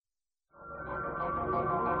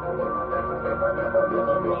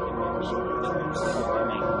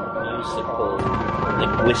transforming musical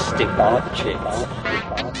linguistic objects.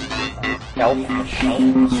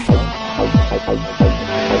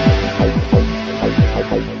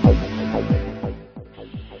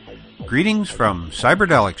 Greetings from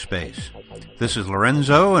Psychedelic space. This is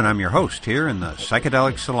Lorenzo, and I'm your host here in the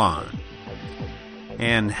Psychedelic Salon.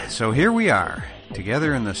 And so here we are,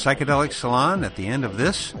 together in the Psychedelic Salon at the end of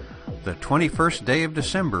this, the 21st day of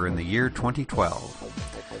December in the year 2012.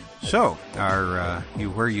 So, are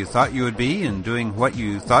you where you thought you would be and doing what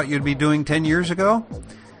you thought you'd be doing 10 years ago?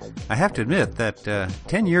 I have to admit that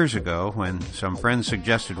 10 years ago, when some friends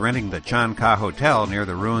suggested renting the Chanca Hotel near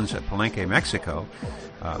the ruins at Palenque, Mexico,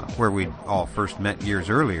 where we'd all first met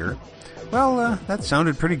years earlier, well, that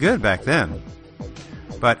sounded pretty good back then.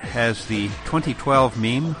 But as the 2012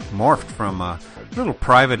 meme morphed from a little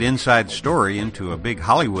private inside story into a big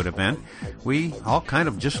Hollywood event, we all kind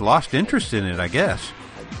of just lost interest in it, I guess.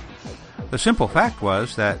 The simple fact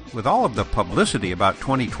was that with all of the publicity about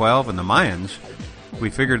 2012 and the Mayans, we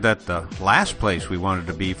figured that the last place we wanted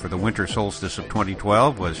to be for the winter solstice of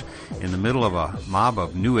 2012 was in the middle of a mob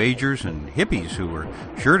of New Agers and hippies who were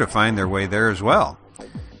sure to find their way there as well.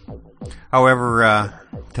 However,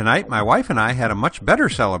 tonight my wife and I had a much better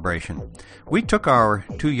celebration. We took our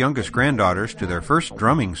two youngest granddaughters to their first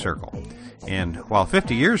drumming circle. And while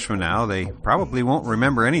 50 years from now they probably won't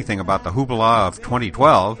remember anything about the hoopla of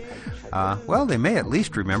 2012, well, they may at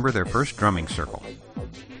least remember their first drumming circle.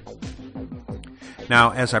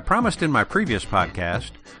 Now, as I promised in my previous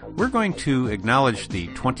podcast, we're going to acknowledge the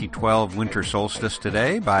 2012 winter solstice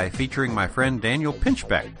today by featuring my friend Daniel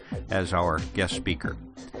Pinchbeck as our guest speaker.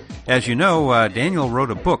 As you know, Daniel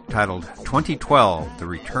wrote a book titled 2012, The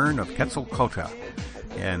Return of Quetzalcoatl.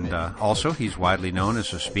 And also, he's widely known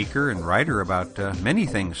as a speaker and writer about many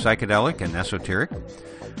things psychedelic and esoteric.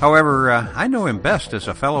 However, I know him best as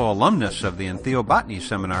a fellow alumnus of the Entheobotany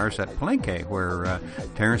seminars at Palenque, where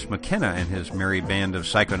Terence McKenna and his merry band of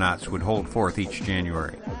psychonauts would hold forth each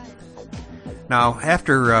January. Now,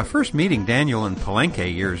 after first meeting Daniel in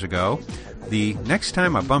Palenque years ago, the next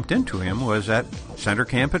time I bumped into him was at Center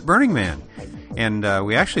Camp at Burning Man. And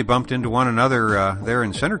we actually bumped into one another there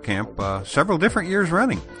in Center Camp several different years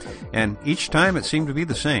running. And each time it seemed to be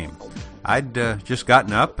the same. I'd just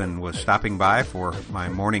gotten up and was stopping by for my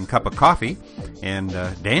morning cup of coffee, and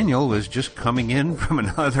Daniel was just coming in from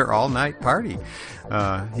another all-night party.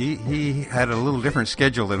 He had a little different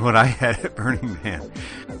schedule than what I had at Burning Man.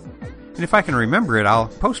 And if I can remember it, I'll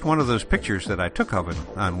post one of those pictures that I took of him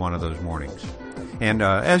on one of those mornings. And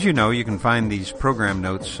as you know, you can find these program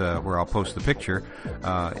notes where I'll post the picture.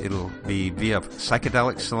 It'll be via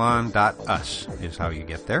psychedelicsalon.us is how you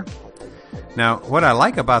get there. Now, what I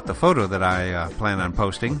like about the photo that I plan on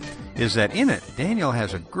posting is that in it, Daniel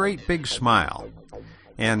has a great big smile.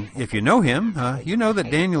 And if you know him, you know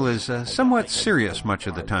that Daniel is somewhat serious much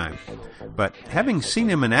of the time. But having seen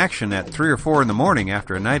him in action at 3 or 4 in the morning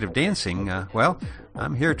after a night of dancing, well,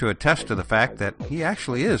 I'm here to attest to the fact that he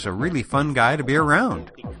actually is a really fun guy to be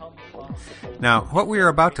around. Now, what we are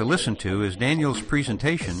about to listen to is Daniel's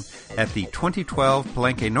presentation at the 2012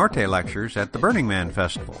 Palenque Norte Lectures at the Burning Man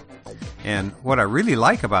Festival. And what I really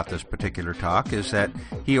like about this particular talk is that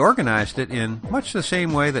he organized it in much the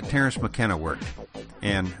same way that Terence McKenna worked.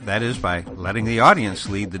 And that is by letting the audience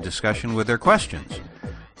lead the discussion with their questions.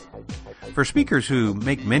 For speakers who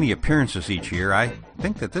make many appearances each year, I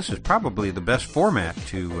think that this is probably the best format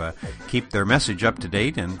to keep their message up to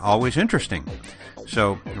date and always interesting.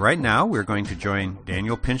 So right now we're going to join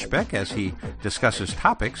Daniel Pinchbeck as he discusses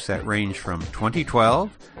topics that range from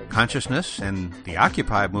 2012, consciousness, and the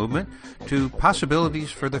Occupy movement to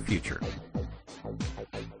possibilities for the future.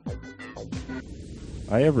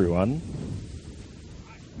 Hi, everyone.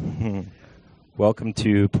 Welcome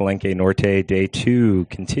to Palenque Norte Day 2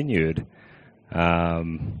 continued.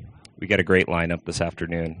 We got a great lineup this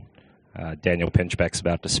afternoon. Daniel Pinchbeck's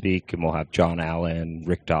about to speak, and we'll have John Allen,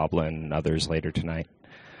 Rick Doblin, and others later tonight.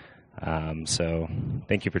 So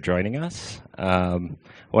thank you for joining us. I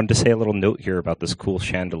wanted to say a little note here about this cool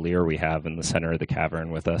chandelier we have in the center of the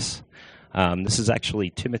cavern with us. This is actually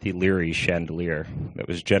Timothy Leary's chandelier that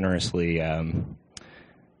was generously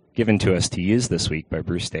given to us to use this week by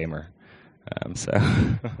Bruce Damer. So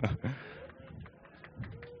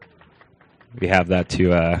we have that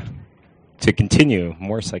to continue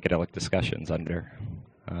more psychedelic discussions under.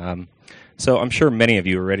 So I'm sure many of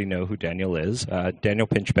you already know who Daniel is. Daniel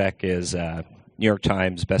Pinchbeck is New York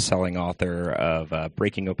Times best-selling author of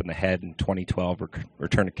Breaking Open the Head in 2012,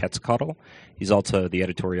 Return to Quetzalcoatl. He's also the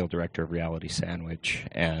editorial director of Reality Sandwich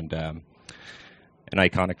and an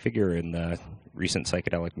iconic figure in the recent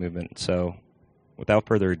psychedelic movement. So without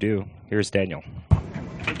further ado, here's Daniel.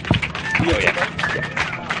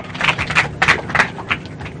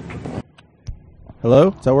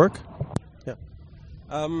 Hello? Does that work? Yeah.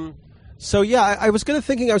 I was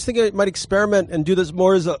thinking I might experiment and do this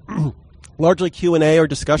more as a largely Q&A or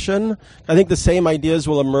discussion. I think the same ideas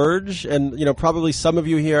will emerge, and probably some of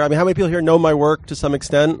you here. I mean, how many people here know my work to some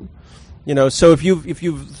extent? So if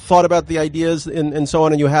you've thought about the ideas and so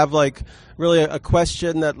on, and you have like really a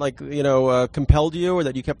question that compelled you or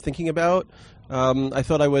that you kept thinking about, I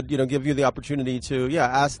thought I would give you the opportunity to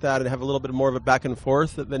ask that and have a little bit more of a back and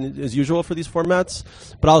forth than is usual for these formats.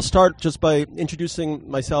 But I'll start just by introducing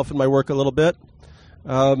myself and my work a little bit.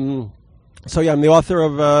 I'm the author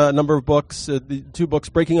of a number of books. The two books,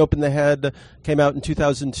 Breaking Open the Head, came out in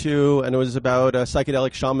 2002, and it was about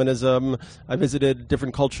psychedelic shamanism. I visited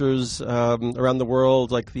different cultures around the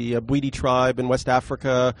world, like the Bwiti tribe in West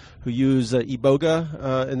Africa, who use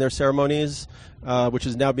iboga in their ceremonies, which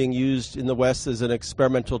is now being used in the West as an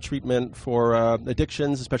experimental treatment for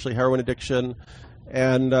addictions, especially heroin addiction.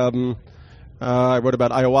 And I wrote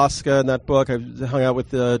about ayahuasca in that book. I hung out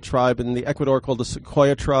with the tribe in the Ecuador called the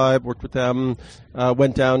Sequoia tribe, worked with them,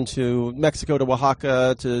 went down to Mexico, to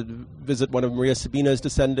Oaxaca, to visit one of Maria Sabina's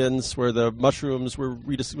descendants, where the mushrooms were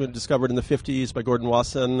discovered in the 50s by Gordon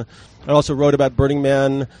Wasson. I also wrote about Burning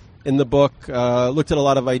Man in the book, looked at a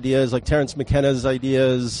lot of ideas, like Terence McKenna's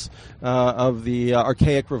ideas of the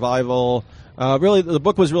archaic revival. Really, the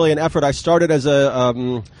book was really an effort. I started as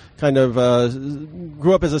a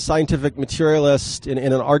grew up as a scientific materialist in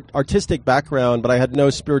an artistic background, but I had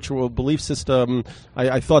no spiritual belief system.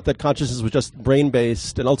 I thought that consciousness was just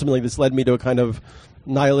brain-based, and ultimately this led me to a kind of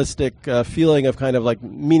nihilistic feeling of kind of like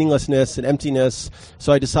meaninglessness and emptiness.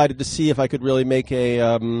 So I decided to see if I could really make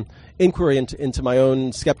a inquiry into my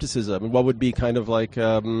own skepticism and what would be kind of like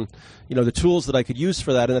the tools that I could use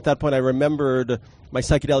for that. And at that point I remembered my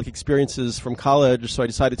psychedelic experiences from college, so I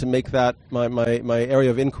decided to make that my area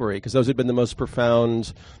of inquiry, because those had been the most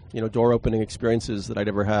profound door-opening experiences that I'd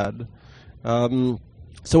ever had.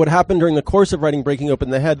 So what happened during the course of writing Breaking Open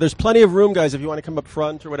the Head, there's plenty of room, guys, if you want to come up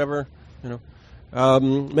front or whatever.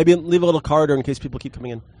 Maybe leave a little corridor in case people keep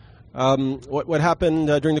coming in. What happened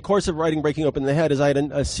during the course of writing Breaking Open the Head is I had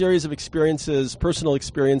a series of experiences, personal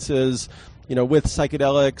experiences, with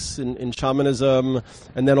psychedelics and shamanism,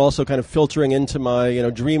 and then also kind of filtering into my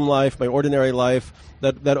dream life, my ordinary life,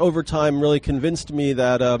 that over time really convinced me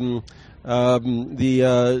that the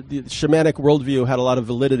shamanic worldview had a lot of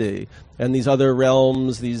validity, and these other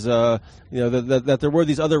realms, that there were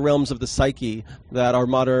these other realms of the psyche that our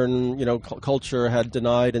modern culture had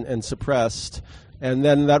denied and suppressed. And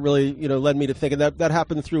then that really led me to think, and that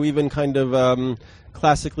happened through even kind of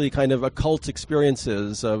classically kind of occult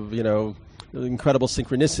experiences of incredible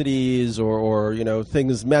synchronicities or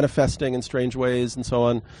things manifesting in strange ways and so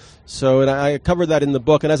on. So, and I covered that in the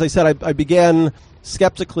book. And as I said, I began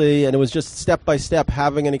skeptically, and it was just step by step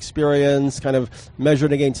having an experience, kind of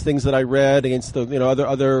measured against things that I read, against the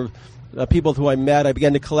other people who I met. I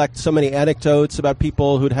began to collect so many anecdotes about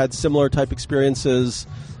people who'd had similar type experiences,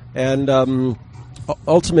 and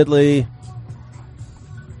ultimately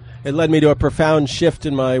it led me to a profound shift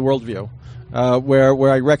in my worldview.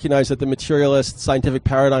 Where I recognized that the materialist scientific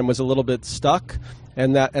paradigm was a little bit stuck,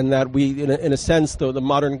 and that we, in a sense, the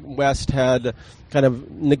modern West had kind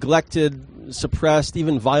of neglected, suppressed,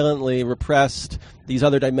 even violently repressed these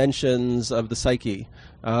other dimensions of the psyche.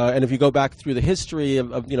 And if you go back through the history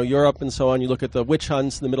of Europe and so on, you look at the witch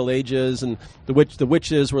hunts in the Middle Ages, and the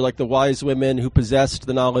witches were like the wise women who possessed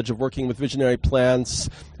the knowledge of working with visionary plants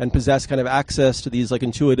and possessed kind of access to these like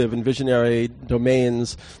intuitive and visionary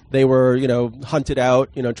domains. They were hunted out,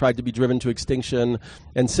 tried to be driven to extinction.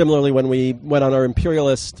 And similarly, when we went on our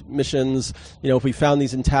imperialist missions, if we found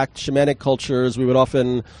these intact shamanic cultures, we would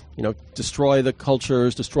often destroy the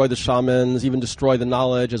cultures, destroy the shamans, even destroy the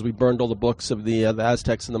knowledge, as we burned all the books of the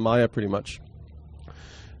Aztecs and the Maya, pretty much.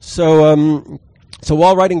 So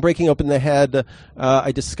while writing Breaking Open the Head,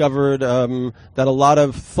 I discovered that a lot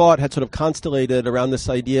of thought had sort of constellated around this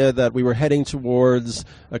idea that we were heading towards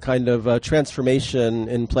a kind of transformation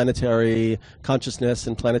in planetary consciousness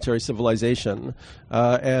and planetary civilization.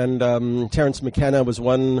 And Terence McKenna was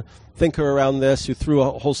one thinker around this, who through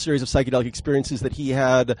a whole series of psychedelic experiences that he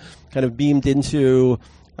had kind of beamed into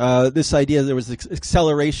this idea that there was this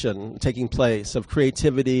acceleration taking place of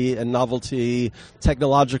creativity and novelty,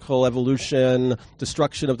 technological evolution,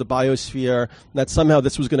 destruction of the biosphere, that somehow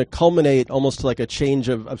this was going to culminate almost like a change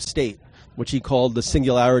of state, which he called the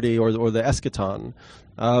singularity or the eschaton.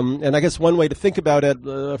 And I guess one way to think about it,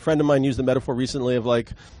 a friend of mine used the metaphor recently of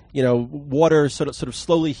like, water sort of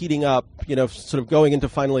slowly heating up, sort of going into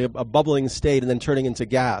finally a bubbling state and then turning into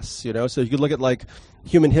gas. So you could look at like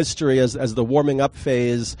human history as the warming up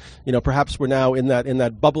phase. Perhaps we're now in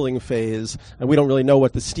that bubbling phase, and we don't really know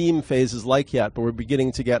what the steam phase is like yet, but we're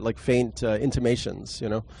beginning to get like faint intimations.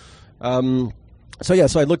 So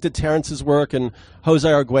I looked at Terence's work, and Jose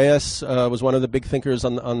Arguelles was one of the big thinkers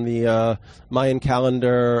on the Mayan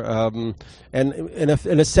calendar, and in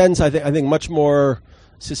a sense, I think much more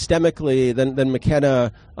systemically than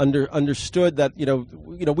McKenna understood that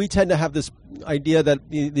we tend to have this idea that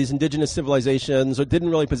these indigenous civilizations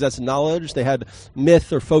didn't really possess knowledge. They had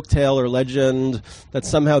myth or folktale or legend, that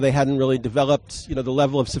somehow they hadn't really developed the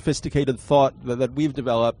level of sophisticated thought that we've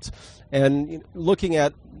developed. And looking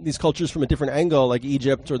at these cultures from a different angle, like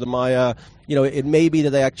Egypt or the Maya, it may be that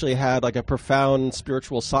they actually had like a profound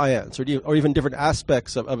spiritual science, or even different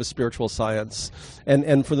aspects of a spiritual science.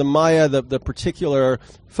 And for the Maya, the particular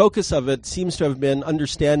focus of it seems to have been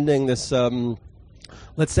understanding this,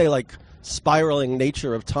 let's say, like spiraling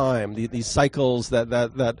nature of time, these cycles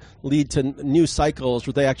that lead to new cycles,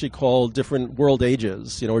 what they actually call different world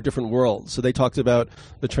ages, or different worlds. So they talked about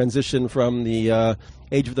the transition from the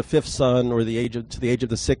age of the fifth sun, or to the age of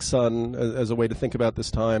the sixth sun, as a way to think about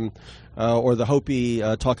this time, or the Hopi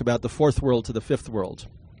talk about the fourth world to the fifth world.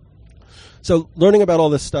 So learning about all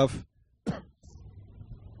this stuff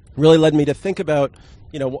really led me to think about,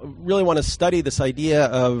 really want to study this idea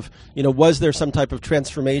of, was there some type of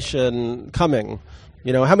transformation coming?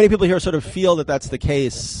 How many people here sort of feel that that's the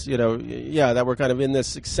case? That we're kind of in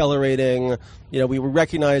this accelerating, we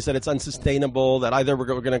recognize that it's unsustainable, that either we're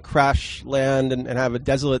going to crash land and have a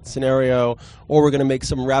desolate scenario, or we're going to make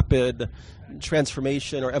some rapid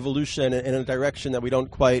transformation or evolution in a direction that we don't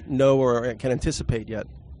quite know or can anticipate yet.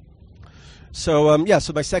 So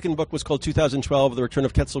my second book was called 2012, The Return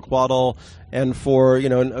of Quetzalcoatl, and for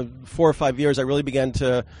 4 or 5 years I really began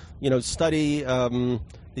to study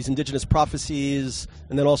these indigenous prophecies,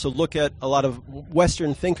 and then also look at a lot of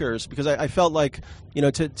Western thinkers, because I felt like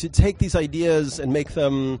to take these ideas and make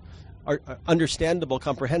them understandable,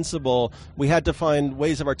 comprehensible, we had to find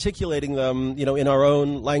ways of articulating them, in our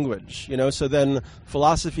own language, So then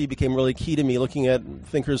philosophy became really key to me, looking at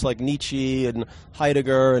thinkers like Nietzsche and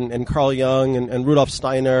Heidegger and Carl Jung and Rudolf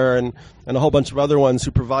Steiner and a whole bunch of other ones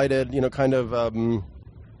who provided, kind of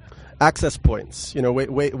access points,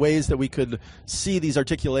 ways that we could see these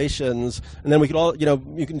articulations, and then we could all,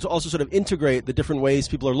 you can also sort of integrate the different ways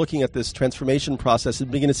people are looking at this transformation process and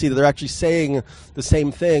begin to see that they're actually saying the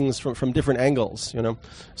same things from different angles,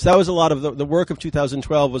 So that was a lot of the work of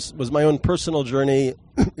 2012 was my own personal journey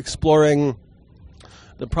exploring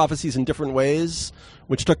the prophecies in different ways,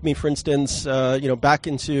 which took me, for instance, back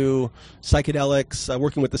into psychedelics,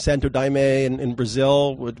 working with the Santo Daime in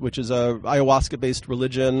Brazil, which is a ayahuasca-based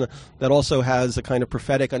religion that also has a kind of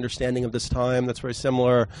prophetic understanding of this time that's very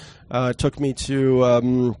similar. Took me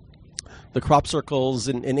to the crop circles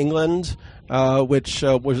in England, which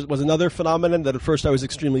was another phenomenon that at first I was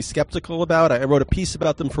extremely skeptical about. I wrote a piece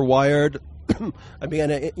about them for Wired. I began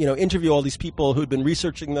to interview all these people who'd been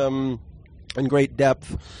researching them in great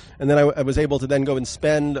depth, and then I was able to then go and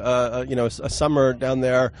spend a summer down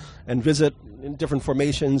there and visit in different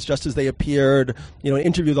formations just as they appeared,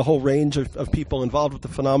 interview the whole range of people involved with the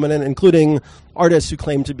phenomenon, including artists who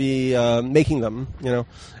claim to be making them,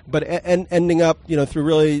 but ending up, through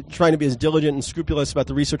really trying to be as diligent and scrupulous about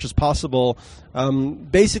the research as possible,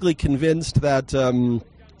 basically convinced that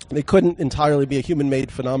they couldn't entirely be a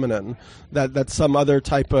human-made phenomenon, that some other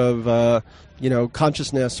type of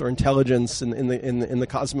consciousness or intelligence in the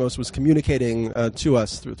cosmos was communicating to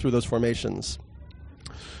us through those formations.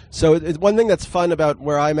 So one thing that's fun about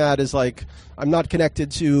where I'm at is like I'm not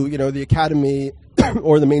connected to the academy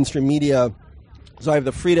or the mainstream media. So I have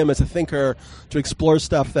the freedom as a thinker to explore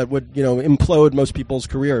stuff that would, implode most people's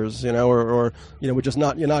careers, or would just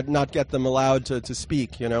not get them allowed to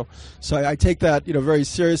speak, So I take that, very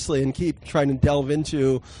seriously and keep trying to delve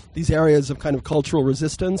into these areas of kind of cultural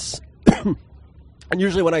resistance. And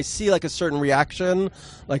usually when I see like a certain reaction,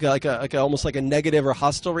 like almost like a negative or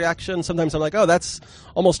hostile reaction, sometimes I'm like, oh, that's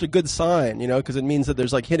almost a good sign, because it means that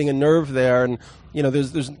there's like hitting a nerve there, and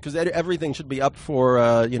there's because everything should be up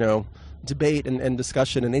for debate and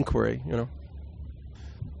discussion and inquiry,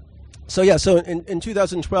 So in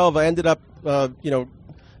 2012 I ended up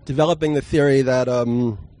developing the theory that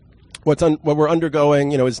what we're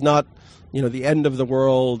undergoing is not the end of the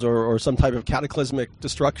world or some type of cataclysmic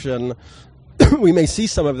destruction. We may see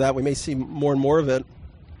some of that, we may see more and more of it,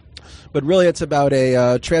 but really it's about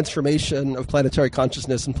a transformation of planetary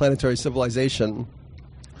consciousness and planetary civilization.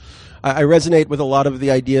 I resonate with a lot of the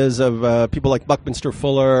ideas of people like Buckminster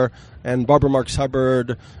Fuller and Barbara Marx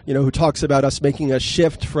Hubbard, who talks about us making a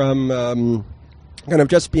shift from kind of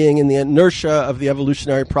just being in the inertia of the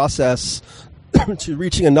evolutionary process to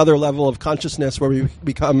reaching another level of consciousness where we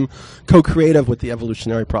become co-creative with the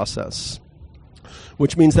evolutionary process.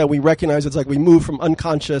 Which means that we recognize it's like we move from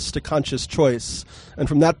unconscious to conscious choice. And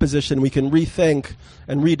from that position, we can rethink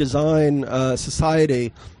and redesign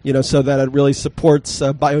society, so that it really supports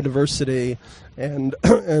biodiversity and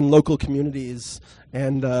and local communities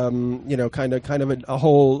and, kind of a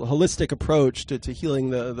whole holistic approach to healing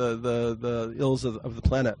the ills of the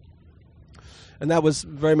planet. And that was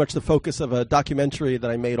very much the focus of a documentary that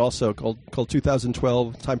I made also called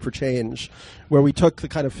 2012 Time for Change, where we took the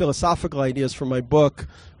kind of philosophical ideas from my book,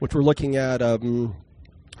 which were looking at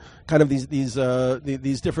kind of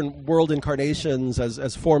these different world incarnations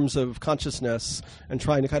as forms of consciousness, and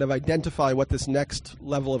trying to kind of identify what this next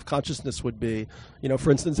level of consciousness would be. For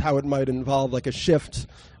instance, how it might involve like a shift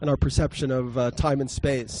in our perception of time and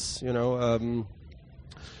space.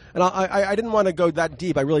 And I didn't want to go that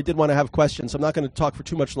deep. I really did want to have questions, so I'm not going to talk for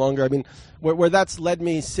too much longer. I mean, where that's led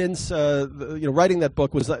me since writing that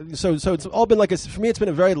book was so it's all been like for me it's been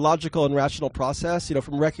a very logical and rational process.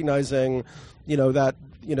 From recognizing that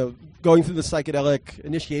going through the psychedelic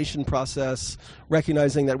initiation process,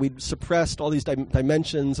 recognizing that we'd suppressed all these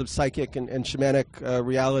dimensions of psychic and shamanic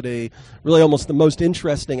reality, really almost the most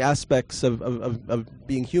interesting aspects of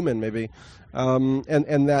being human, maybe, and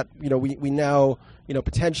that we now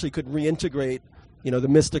potentially could reintegrate the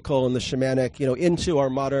mystical and the shamanic into our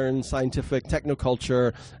modern scientific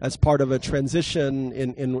technoculture as part of a transition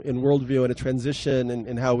in worldview and a transition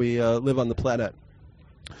in how we live on the planet.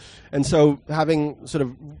 And so having sort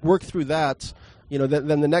of worked through that,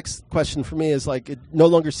 then the next question for me is like, it no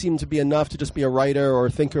longer seemed to be enough to just be a writer or a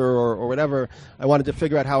thinker or whatever. I wanted to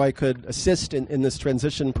figure out how I could assist in this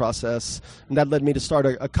transition process. And that led me to start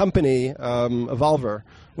a company, Evolver,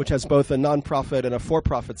 which has both a nonprofit and a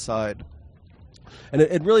for-profit side. And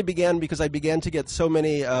it really began because I began to get so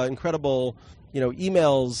many incredible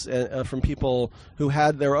emails from people who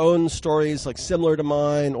had their own stories like similar to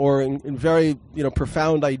mine, or in very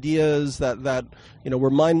profound ideas that were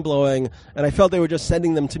mind-blowing, and I felt they were just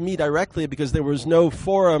sending them to me directly because there was no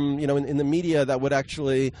forum in the media that would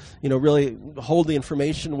actually really hold the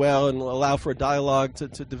information well and allow for a dialogue to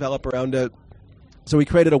develop around it. So we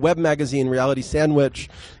created a web magazine, Reality Sandwich,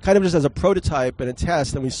 kind of just as a prototype and a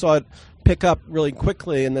test, and we saw it pick up really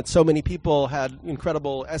quickly, and that so many people had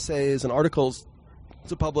incredible essays and articles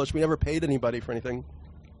to publish. We never paid anybody for anything.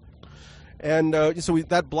 And so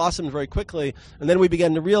that blossomed very quickly, and then we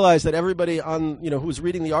began to realize that everybody who was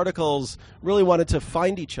reading the articles really wanted to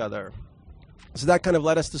find each other. So that kind of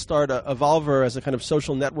led us to start Evolver as a kind of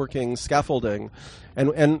social networking scaffolding.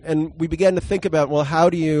 And we began to think about, well, how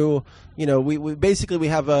do you, we basically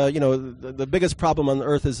have the biggest problem on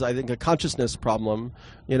Earth is, I think, a consciousness problem,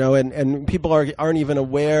 and people aren't even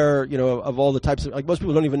aware, of all the types of, like most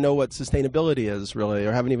people don't even know what sustainability is really,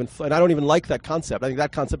 or haven't even, and I don't even like that concept. I think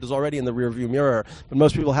that concept is already in the rearview mirror, but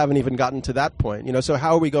most people haven't even gotten to that point, so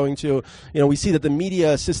how are we going to, we see that the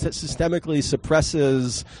media systemically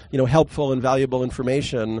suppresses, helpful and valuable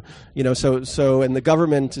information, so and the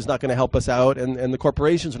government is not going to help us out, and the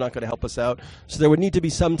corporations are not going to help us out. So there would need to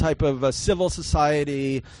be some type of civil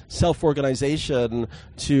society self-organization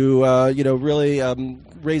to really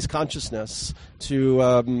raise consciousness,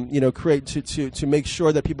 to create to make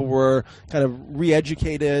sure that people were kind of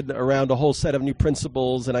re-educated around a whole set of new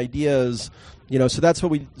principles and ideas. So that's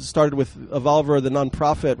what we started with Evolver, the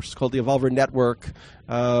nonprofit, which is called the Evolver Network.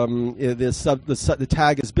 The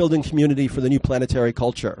tag is building community for the new planetary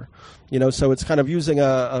culture. So it's kind of using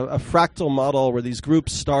a fractal model where these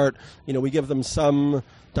groups start. We give them some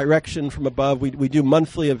direction from above. We do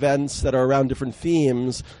monthly events that are around different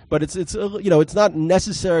themes, but it's not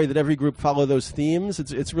necessary that every group follow those themes.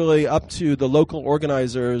 It's really up to the local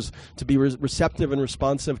organizers to be receptive and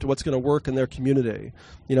responsive to what's going to work in their community.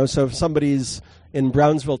 So if somebody's in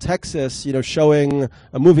Brownsville, Texas, showing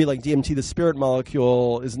a movie like DMT, the Spirit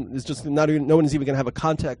Molecule, is just no one's even going to have a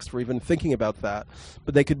context for even thinking about that.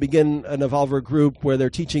 But they could begin an Evolver group where they're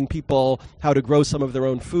teaching people how to grow some of their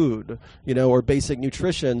own food, or basic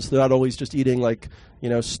nutrition, so they're not always just eating like,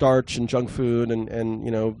 starch and junk food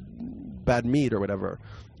and bad meat or whatever.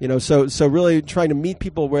 So really trying to meet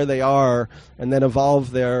people where they are and then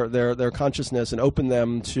evolve their consciousness and open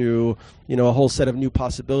them to, a whole set of new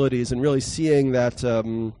possibilities, and really seeing that,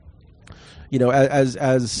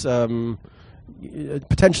 as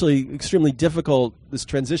potentially extremely difficult this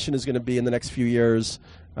transition is going to be in the next few years,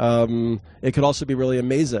 it could also be really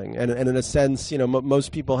amazing. And in a sense,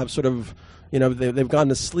 most people have sort of, they've gone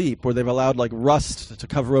to sleep, or they've allowed like rust to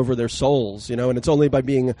cover over their souls, and it's only by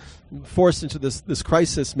being forced into this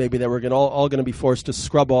crisis maybe that we're all going to be forced to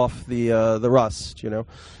scrub off the rust,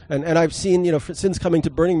 And I've seen, since coming to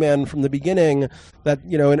Burning Man from the beginning, that,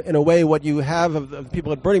 in a way what you have of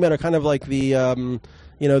people at Burning Man are kind of like the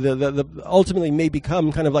ultimately may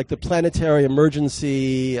become kind of like the planetary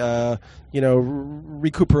emergency,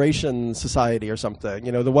 recuperation society or something.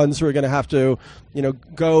 The ones who are going to have to,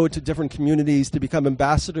 go to different communities to become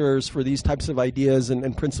ambassadors for these types of ideas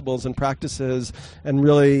and principles and practices, and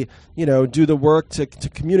really, do the work to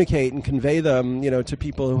communicate and convey them, to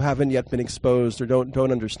people who haven't yet been exposed or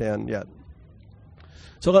don't understand yet.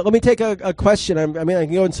 So let me take a question. I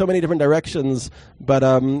can go in so many different directions, but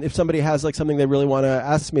if somebody has like something they really want to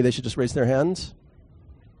ask me, they should just raise their hand.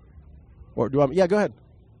 Or do I? Yeah, go ahead.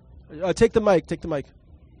 Take the mic.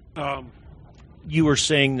 You were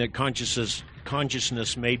saying that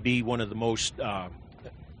consciousness may be one of the most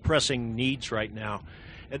pressing needs right now,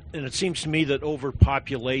 and it seems to me that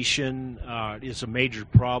overpopulation is a major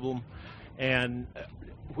problem, and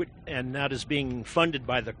that is being funded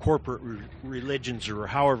by the corporate religions, or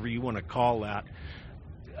however you want to call that.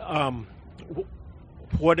 And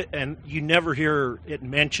you never hear it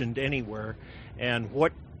mentioned anywhere. And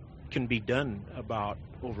what can be done about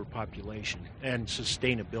overpopulation and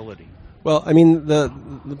sustainability? Well,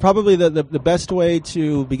 probably the best way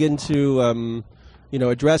to begin to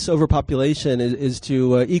address overpopulation is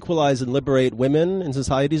to equalize and liberate women in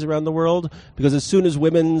societies around the world, because as soon as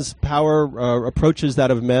women's power approaches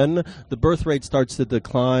that of men, the birth rate starts to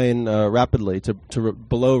decline rapidly to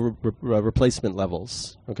below replacement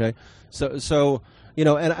levels. Okay, so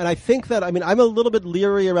and I think that, I'm a little bit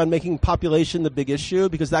leery around making population the big issue,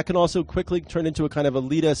 because that can also quickly turn into a kind of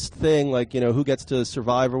elitist thing, like, who gets to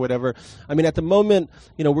survive or whatever. At the moment,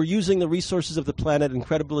 we're using the resources of the planet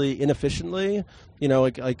incredibly inefficiently.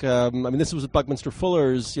 This was Buckminster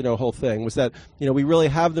Fuller's, whole thing was that, we really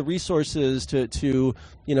have the resources to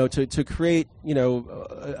create,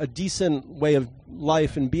 a decent way of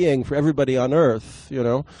life and being for everybody on Earth,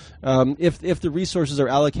 if the resources are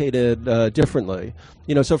allocated differently.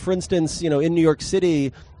 So for instance, in New York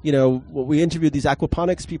City, we interviewed these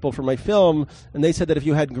aquaponics people for my film, and they said that if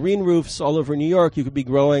you had green roofs all over New York, you could be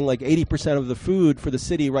growing like 80% of the food for the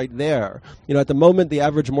city right there. At the moment, the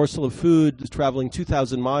average morsel of food is traveling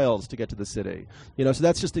 2,000 miles to get to the city. So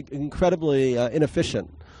that's just incredibly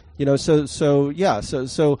inefficient. We don't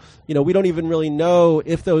even really know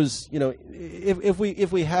if those,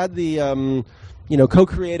 if we had the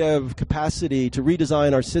co-creative capacity to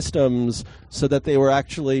redesign our systems so that they were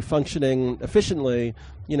actually functioning efficiently,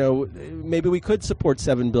 maybe we could support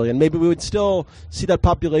 7 billion. Maybe we would still see that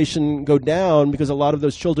population go down, because a lot of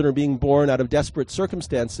those children are being born out of desperate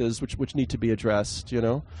circumstances, which need to be addressed.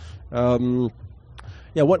 One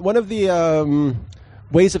of the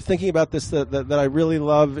ways of thinking about this that I really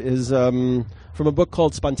love is from a book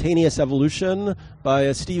called Spontaneous Evolution by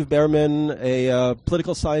Steve Behrman, a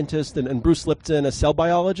political scientist, and Bruce Lipton, a cell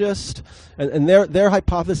biologist. And their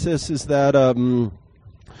hypothesis is that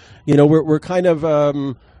we're kind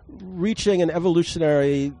of reaching an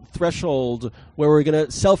evolutionary threshold where we're going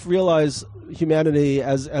to self-realize humanity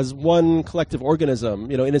as one collective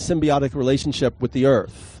organism, in a symbiotic relationship with the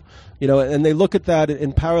Earth. And they look at that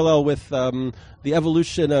in parallel with the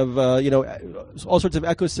evolution of all sorts of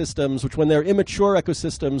ecosystems, which, when they're immature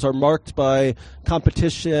ecosystems, are marked by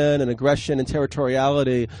competition and aggression and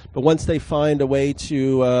territoriality. But once they find a way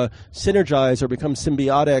to synergize or become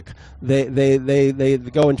symbiotic, they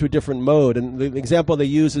go into a different mode. And the example they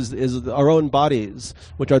use is our own bodies,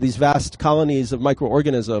 which are these vast colonies of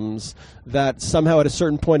microorganisms that somehow at a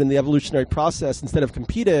certain point in the evolutionary process, instead of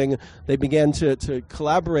competing, they began to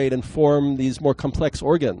collaborate and form these more complex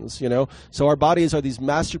organs. So our bodies are these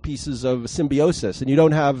masterpieces of symbiosis, and you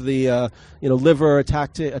don't have the liver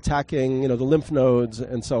attacking the lymph nodes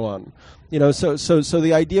and so on. So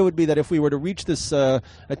the idea would be that if we were to reach this,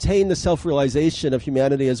 attain the self-realization of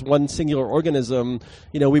humanity as one singular organism,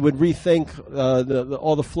 we would rethink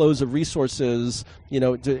all the flows of resources, in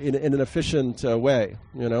an efficient way.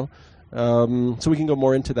 So we can go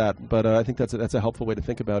more into that, but I think that's a helpful way to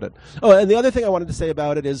think about it. Oh, and the other thing I wanted to say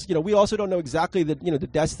about it is, we also don't know exactly the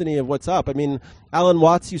destiny of what's up. Alan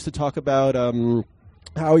Watts used to talk about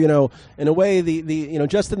how, in a way, the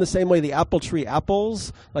just in the same way the apple tree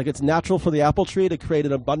apples, like it's natural for the apple tree to create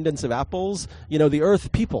an abundance of apples, the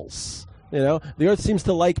earth peoples. You know, the Earth seems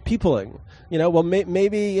to like peopling. You know, well,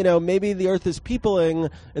 maybe the Earth is peopling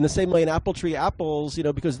in the same way an apple tree apples. You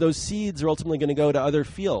know, because those seeds are ultimately going to go to other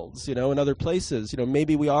fields. You know, and other places. You know,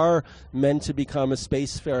 maybe we are meant to become a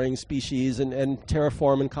spacefaring species and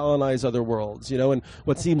terraform and colonize other worlds. You know, and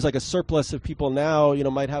what seems like a surplus of people now, you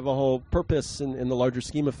know, might have a whole purpose in the larger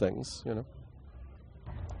scheme of things. You know.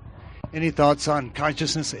 Any thoughts on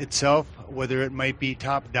consciousness itself, whether it might be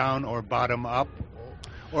top down or bottom up,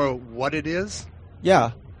 or what it is?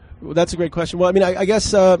 Yeah, well, that's a great question. Well, I mean, I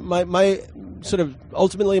guess my sort of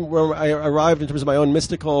ultimately where I arrived in terms of my own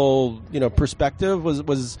mystical, you know, perspective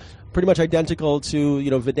was pretty much identical to,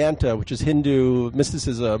 you know, Vedanta, which is Hindu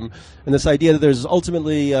mysticism, and this idea that there's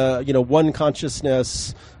ultimately, you know, one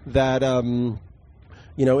consciousness that,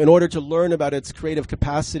 you know, in order to learn about its creative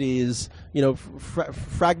capacities, you know,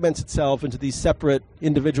 fragments itself into these separate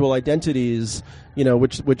individual identities, you know,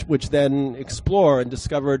 which then explore and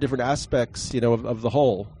discover different aspects, you know, of the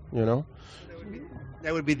whole, you know.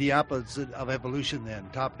 That would be the opposite of evolution then,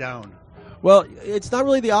 top down. Well, it's not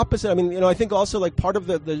really the opposite. I mean, you know, I think also like part of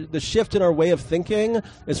the shift in our way of thinking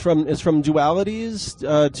is from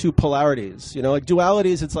dualities to polarities. You know, like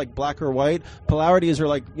dualities, it's like black or white. Polarities are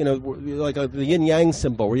like, you know, like the yin yang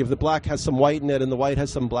symbol, where you have the black has some white in it and the white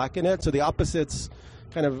has some black in it. So the opposites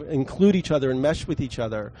kind of include each other and mesh with each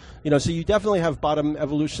other. You know, so you definitely have bottom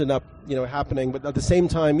evolution up, you know, happening, but at the same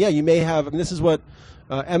time, yeah, you may have. I mean, this is what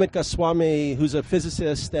Amit Goswami, who's a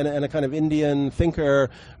physicist and a kind of Indian thinker,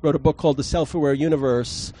 wrote a book called The Self-Aware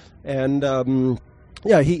Universe, and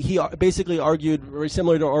yeah, he basically argued very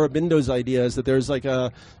similar to Aurobindo's ideas that there's like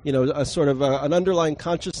a, you know, a sort of an underlying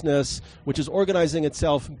consciousness which is organizing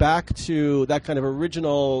itself back to that kind of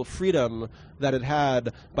original freedom that it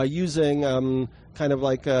had by using kind of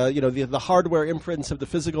like you know, the hardware imprints of the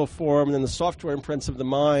physical form and then the software imprints of the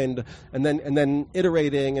mind, and then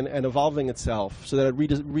iterating and evolving itself so that it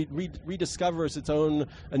rediscovers its own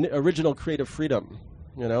original creative freedom.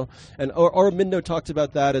 You know, and Aurobindo talked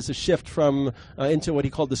about that as a shift from into what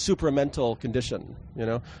he called the supramental condition. You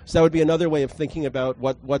know, so that would be another way of thinking about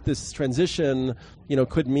what this transition, you know,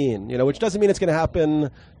 could mean. You know, which doesn't mean it's going to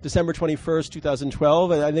happen December 21st,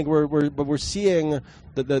 2012. And I think we're seeing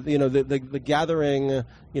the gathering,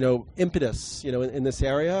 you know, impetus, you know, in this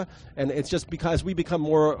area, and it's just because we become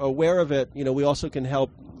more aware of it. You know, we also can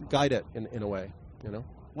help guide it in a way. You know.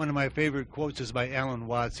 One of my favorite quotes is by Alan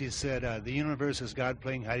Watts. He said, the universe is God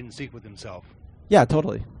playing hide and seek with himself. Yeah,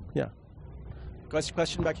 totally. Yeah.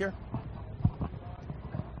 Question back here?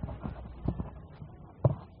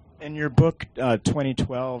 In your book,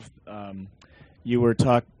 2012, you were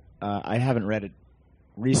I haven't read it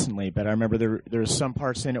recently, but I remember there's some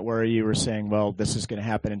parts in it where you were saying, well, this is going to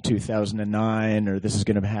happen in 2009, or this is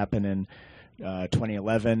going to happen in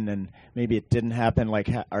 2011, and maybe it didn't happen. Like,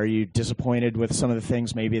 are you disappointed with some of the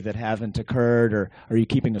things maybe that haven't occurred, or are you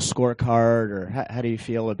keeping a scorecard, or how do you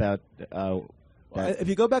feel about that? If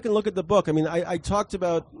you go back and look at the book, I mean, I talked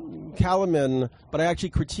about Kalaman, but I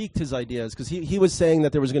actually critiqued his ideas, because he was saying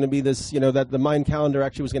that there was going to be this, you know, that the Mayan calendar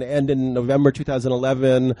actually was going to end in November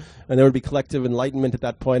 2011, and there would be collective enlightenment at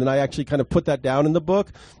that point, and I actually kind of put that down in the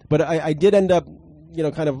book, but I did end up, you know,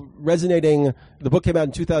 kind of resonating. The book came out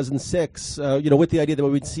in 2006, you know, with the idea that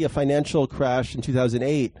we'd see a financial crash in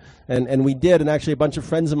 2008, and we did. And actually, a bunch of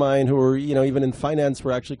friends of mine who were, you know, even in finance,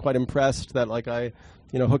 were actually quite impressed that, like, I,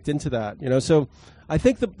 you know, hooked into that. You know, so I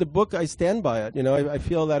think the book, I stand by it. You know, I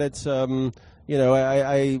feel that it's, you know,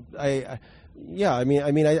 I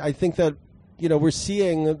think that, you know, we're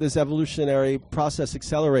seeing this evolutionary process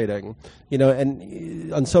accelerating, you know,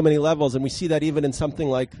 and on so many levels, and we see that even in something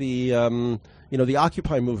like the, you know, the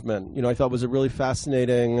Occupy movement. You know, I thought was a really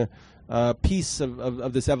fascinating piece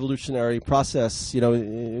of this evolutionary process, you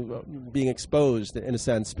know, being exposed in a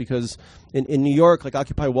sense, because in New York, like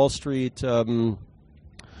Occupy Wall Street,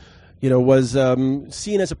 you know, was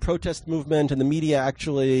seen as a protest movement, and the media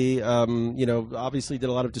actually, you know, obviously did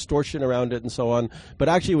a lot of distortion around it and so on. But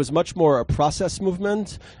actually, it was much more a process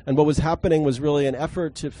movement, and what was happening was really an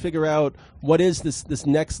effort to figure out what is this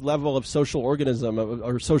next level of social organism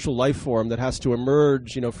or social life form that has to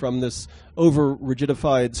emerge, you know, from this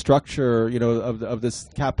over-rigidified structure, you know, of this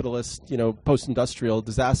capitalist, you know, post-industrial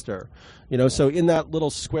disaster. You know, so in that little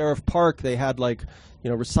square of park, they had like,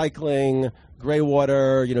 recycling, gray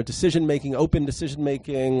water, decision making, open decision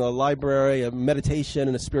making, a library, a meditation,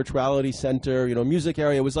 and a spirituality center, a music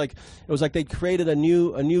area. It was like they created a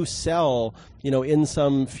new cell, in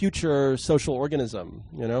some future social organism,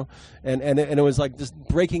 and it was like just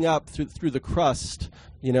breaking up through the crust,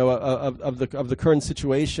 of the current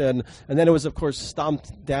situation, and then it was of course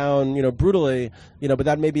stomped down, brutally, but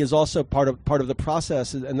that maybe is also part of the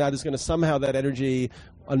process, and that is going to somehow, that energy,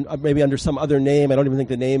 maybe under some other name. I don't even think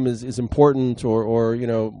the name is important or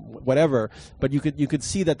whatever. But you could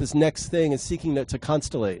see that this next thing is seeking to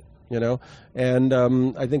constellate, and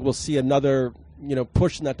I think we'll see another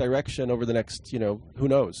push in that direction over the next who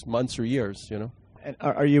knows, months or years. And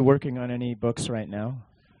are you working on any books right now?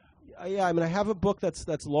 Yeah, I mean, I have a book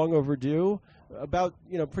that's long overdue about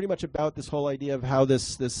pretty much about this whole idea of how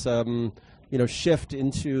this shift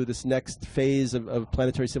into this next phase of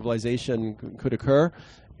planetary civilization could occur,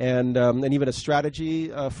 and even a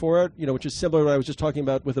strategy for it, which is similar to what I was just talking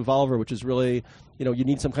about with Evolver, which is really, you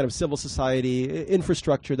need some kind of civil society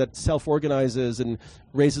infrastructure that self-organizes and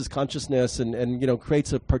raises consciousness and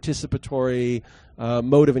creates a participatory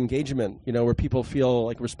mode of engagement, where people feel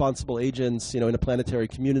like responsible agents, in a planetary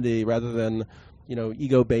community rather than,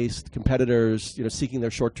 ego-based competitors, seeking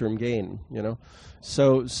their short-term gain,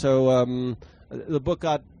 So the book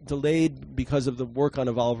got delayed because of the work on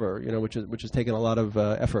Evolver, which has taken a lot of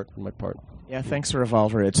effort on my part. Yeah, thanks for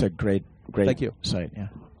Evolver. It's a great Thank you. site. Yeah.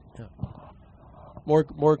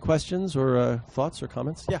 More questions or thoughts or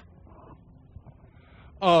comments? Yeah.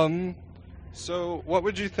 So what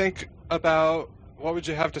would you think about, what would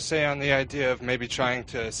you have to say on the idea of maybe trying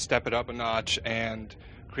to step it up a notch and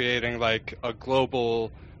creating like a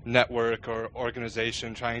global network or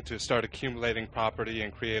organization, trying to start accumulating property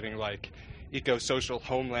and creating like eco-social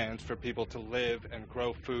homelands for people to live and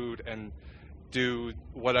grow food and do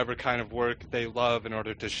whatever kind of work they love in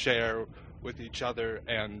order to share with each other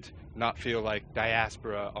and not feel like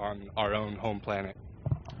diaspora on our own home planet?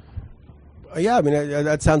 Yeah, I mean,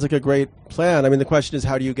 that sounds like a great plan. I mean, the question is,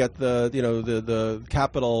 how do you get the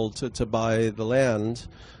capital to buy the land?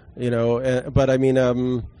 But I mean,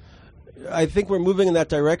 I think we're moving in that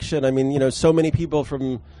direction. I mean, so many people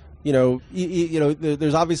from,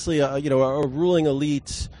 there's obviously a ruling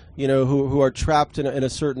elite, who are trapped in a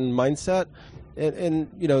certain mindset. And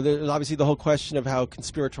there's obviously the whole question of how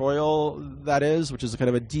conspiratorial that is, which is kind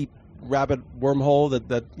of a deep rabbit wormhole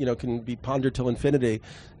that can be pondered till infinity.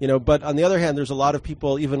 But on the other hand, there's a lot of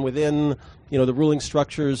people even within the ruling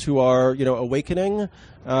structures who are awakening.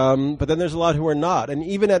 But then there's a lot who are not. And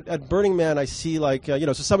even at Burning Man, I see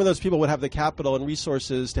so some of those people would have the capital and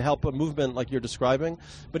resources to help a movement like you're describing.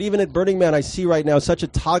 But even at Burning Man, I see right now such a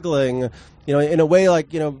toggling, in a way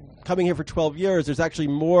coming here for 12 years, there's actually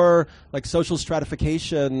more like social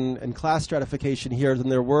stratification and class stratification here than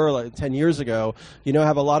there were 10 years ago.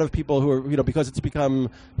 Have a lot of people who are, because it's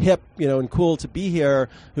become hip, and cool to be here,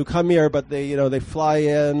 who come here, but they fly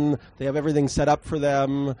in, they have everything set up for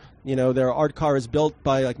them. Their art car is built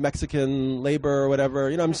by like Mexican labor or whatever.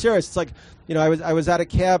 I'm serious. It's like, I was at a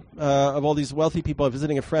camp of all these wealthy people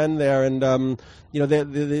visiting a friend there, and they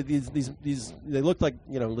looked like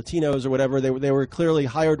Latinos or whatever. They were clearly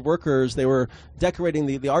hired workers. They were decorating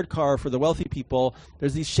the art car for the wealthy people.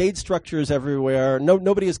 There's these shade structures everywhere.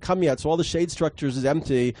 Nobody has come yet, so all the shade structures is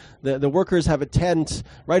empty. The workers have a tent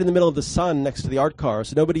right in the middle of the sun next to the art car.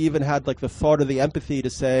 So nobody even had like the thought or the empathy to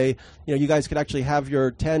say, you guys could actually have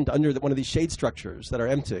your tent under one of these shade structures that are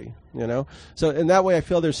empty. So in that way, I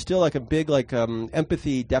feel there's still like a big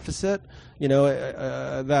empathy deficit.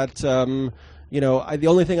 That. The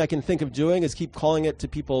only thing I can think of doing is keep calling it to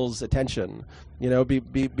people's attention,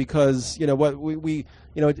 because, what we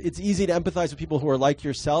it's easy to empathize with people who are like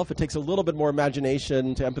yourself. It takes a little bit more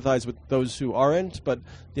imagination to empathize with those who aren't. But,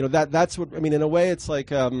 that's what, in a way, it's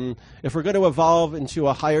like, if we're going to evolve into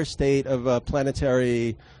a higher state of a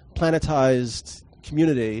planetized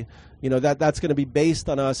community, that's going to be based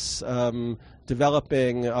on us,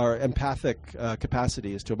 developing our empathic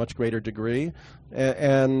capacities to a much greater degree.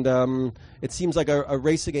 And it seems like a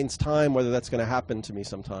race against time whether that's going to happen to me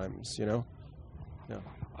sometimes, Yeah.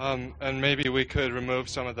 And maybe we could remove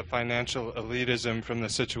some of the financial elitism from the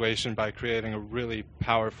situation by creating a really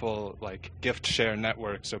powerful gift share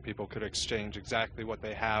network so people could exchange exactly what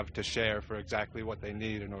they have to share for exactly what they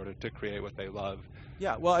need in order to create what they love.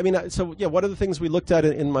 Yeah, well, one of the things we looked at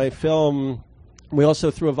in my film, we also,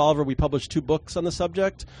 through Evolver, we published 2 books on the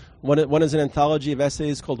subject. One is an anthology of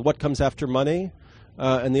essays called What Comes After Money,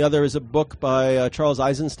 and the other is a book by Charles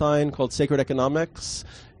Eisenstein called Sacred Economics.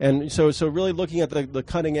 And so really looking at the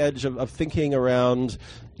cutting edge of thinking around,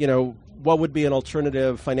 what would be an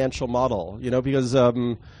alternative financial model, because,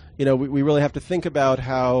 we really have to think about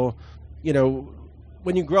how,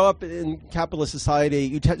 when you grow up in capitalist society,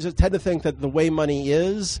 you tend to think that the way money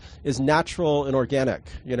is natural and organic.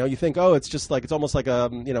 You think, oh, it's just like, it's almost like a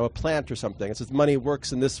plant or something. It's just money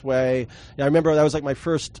works in this way. I remember that was like my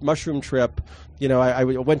first mushroom trip. I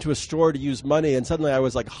went to a store to use money, and suddenly I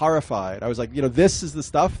was like horrified. I was like, this is the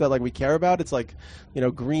stuff that like we care about. It's like,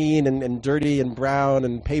 green and dirty and brown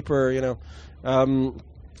and paper. And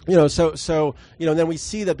then we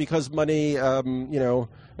see that because money,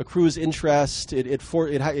 accrues interest,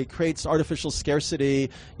 it creates artificial scarcity.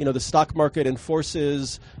 The stock market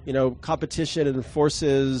enforces, competition, and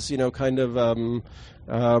enforces,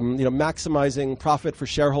 maximizing profit for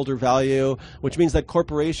shareholder value, which means that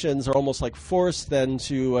corporations are almost like forced then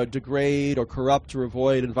to degrade or corrupt or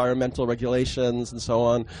avoid environmental regulations and so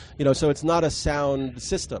on. So it's not a sound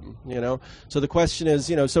system. So the question is,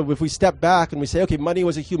 so if we step back and we say, okay, money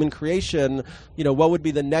was a human creation, what would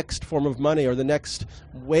be the next form of money or the next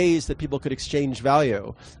ways that people could exchange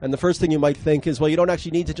value? And the first thing you might think is, well, you don't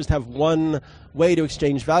actually need to just have one way to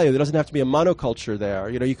exchange value. There doesn't have to be a monoculture there.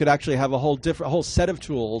 You could actually have a whole set of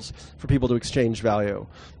tools for people to exchange value,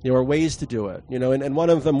 or ways to do it, and one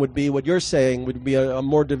of them would be what you're saying would be a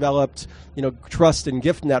more developed, trust and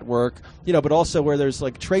gift network, but also where there's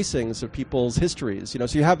like tracings of people's histories,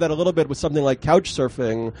 so you have that a little bit with something like couch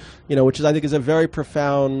surfing, which I think is a very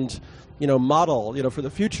profound, model, for the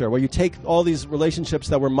future, where you take all these relationships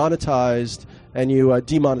that were monetized and you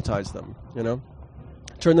demonetize them,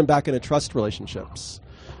 turn them back into trust relationships.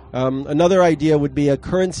 Another idea would be a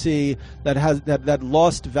currency that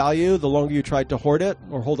lost value the longer you tried to hoard it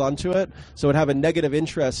or hold on to it, so it would have a negative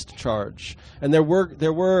interest charge. And there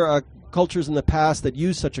were cultures in the past that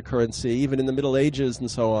used such a currency, even in the Middle Ages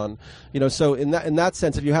and so on. So in that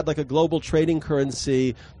sense, if you had like a global trading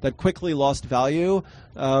currency that quickly lost value,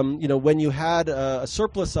 when you had a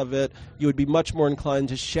surplus of it, you would be much more inclined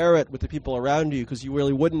to share it with the people around you because you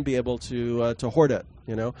really wouldn't be able to hoard it.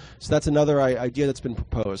 So that's another idea that's been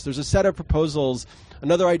proposed. There's a set of proposals.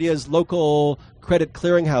 Another idea is local credit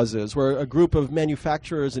clearinghouses, where a group of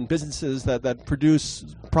manufacturers and businesses that produce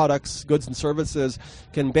products, goods, and services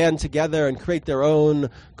can band together and create their own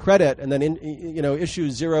credit, and then issue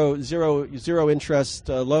zero interest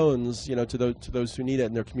loans to those who need it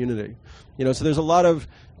in their community. So there's a lot of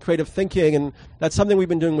creative thinking, and that's something we've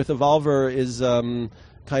been doing with Evolver. Is among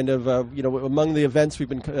the events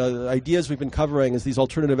ideas we've been covering is these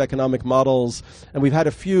alternative economic models, and we've had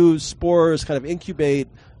a few spores kind of incubate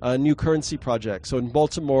new currency projects. So in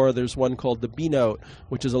Baltimore, there's one called the B-Note,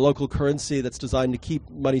 which is a local currency that's designed to keep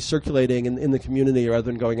money circulating in the community rather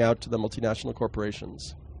than going out to the multinational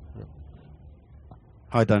corporations.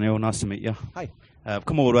 Hi, Daniel. Nice to meet you. Hi. I've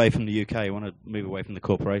come all the way from the UK. I want to move away from the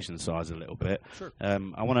corporation size a little bit. Sure.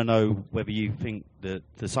 I want to know whether you think that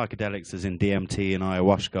the psychedelics, as in DMT and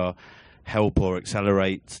ayahuasca, help or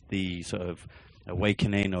accelerate the sort of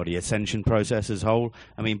awakening or the ascension process as a whole.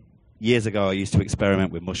 I mean, years ago I used to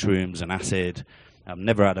experiment with mushrooms and acid. I've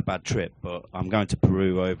never had a bad trip, but I'm going to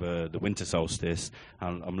Peru over the winter solstice.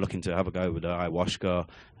 I'm looking to have a go with the ayahuasca.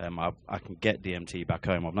 I can get DMT back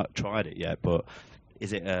home. I've not tried it yet, but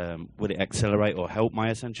is it would it accelerate or help my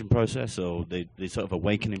ascension process or the sort of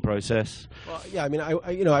awakening process? Well, yeah, I mean,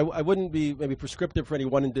 I wouldn't be maybe prescriptive for any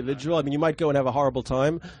one individual. I mean, you might go and have a horrible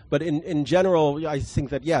time, but in general, I think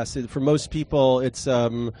that yes, for most people, it's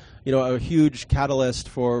a huge catalyst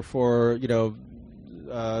for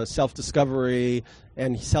self-discovery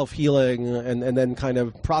and self-healing, and then kind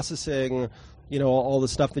of processing, all the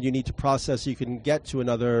stuff that you need to process so you can get to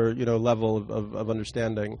another, level of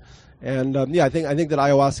understanding. And I think that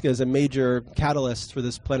ayahuasca is a major catalyst for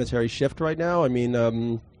this planetary shift right now. I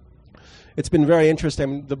mean, it's been very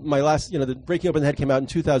interesting. My last, the Breaking Open the Head came out in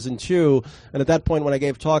 2002, and at that point when I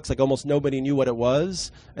gave talks, like almost nobody knew what it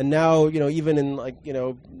was. And now, even in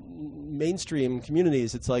mainstream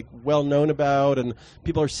communities, it's like well known about, and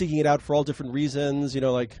people are seeking it out for all different reasons.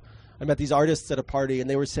 I met these artists at a party, and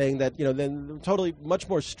they were saying that then totally much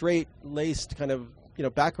more straight-laced kind of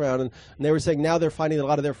background, and they were saying now they're finding that a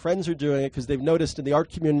lot of their friends are doing it because they've noticed in the art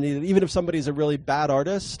community that even if somebody's a really bad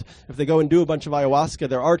artist, if they go and do a bunch of ayahuasca,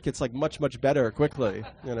 their art gets like much better quickly.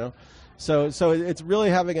 So it's really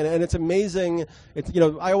having and it's amazing. It's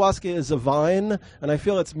ayahuasca is a vine, and I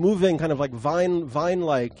feel it's moving kind of like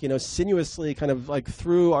vine-like, sinuously kind of like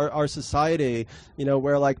through our society,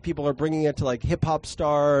 where like people are bringing it to like hip hop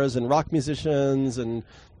stars and rock musicians and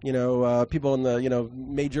people in the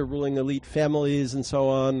major ruling elite families and so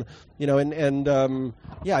on.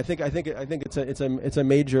 I think it's a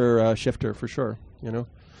major shifter for sure. The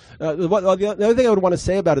other thing I would want to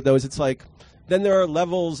say about it though is it's like, then there are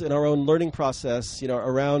levels in our own learning process,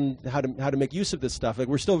 around how to make use of this stuff. Like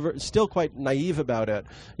we're still quite naive about it,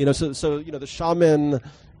 So the shaman,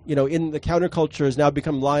 in the counterculture has now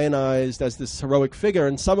become lionized as this heroic figure,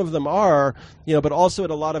 and some of them are, but also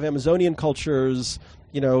in a lot of Amazonian cultures,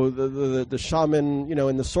 the shaman,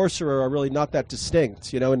 and the sorcerer are really not that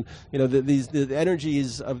distinct, the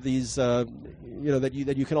energies of these, that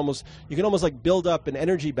you can almost like build up an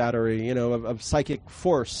energy battery, of psychic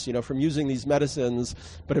force, from using these medicines.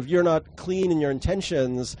 But if you're not clean in your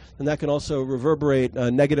intentions, then that can also reverberate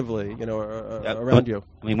negatively, around you.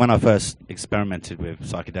 I mean, when I first experimented with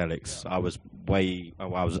psychedelics, I was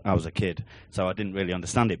I was a kid, so I didn't really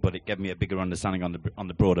understand it, but it gave me a bigger understanding on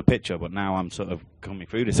the broader picture. But now I'm sort of coming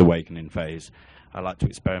through this awakening phase. I like to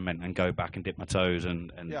experiment and go back and dip my toes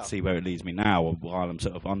and see where it leads me now while I'm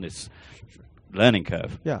sort of on this learning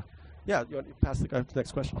curve. Yeah. You want to pass the guy to the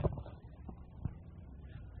next question?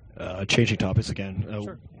 Changing topics again.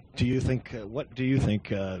 Sure. Do you think? What do you think?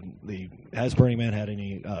 Has Burning Man had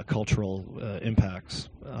any cultural impacts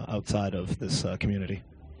outside of this community?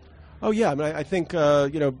 Oh yeah, I mean, I think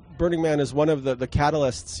Burning Man is one of the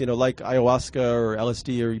catalysts. Like ayahuasca or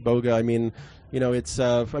LSD or iboga. I mean, it's.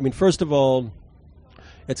 First of all,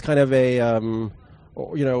 it's kind of a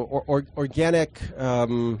organic.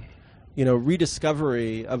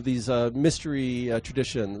 Rediscovery of these mystery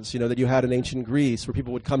traditions, that you had in ancient Greece, where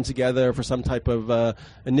people would come together for some type of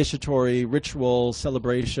initiatory ritual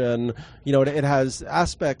celebration. It has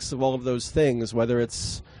aspects of all of those things, whether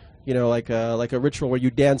it's like a ritual where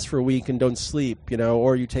you dance for a week and don't sleep,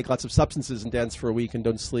 or you take lots of substances and dance for a week and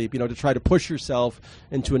don't sleep, to try to push yourself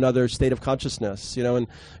into another state of consciousness, and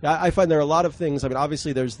I find there are a lot of things. I mean,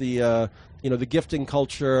 obviously there's the gifting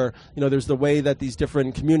culture, there's the way that these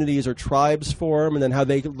different communities or tribes form, and then how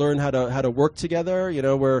they learn how to work together,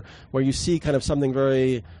 where you see kind of something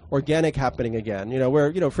very organic happening again,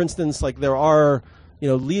 where, for instance, like there are,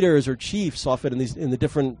 leaders or chiefs often in the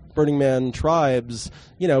different Burning Man tribes,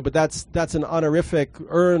 but that's an honorific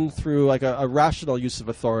earned through like a rational use of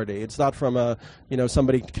authority. It's not from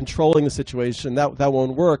somebody controlling the situation. That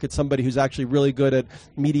won't work. It's somebody who's actually really good at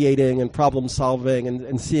mediating and problem solving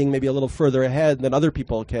and seeing maybe a little further ahead than other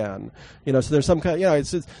people can. So there's some kind. I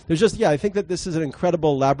think that this is an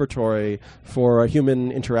incredible laboratory for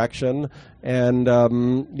human interaction. And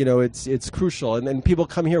it's crucial, and people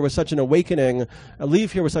come here with such an awakening,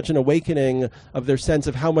 leave here with such an awakening of their sense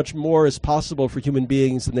of how much more is possible for human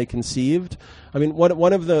beings than they conceived. I mean,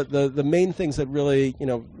 one of the main things that really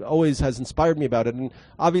always has inspired me about it, and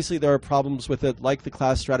obviously there are problems with it, like the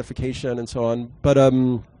class stratification and so on, but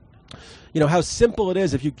how simple it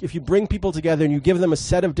is if you bring people together and you give them a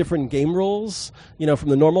set of different game rules, from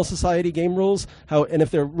the normal society game rules, and if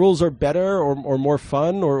their rules are better or more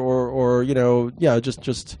fun or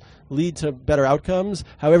just lead to better outcomes,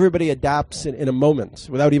 how everybody adapts in a moment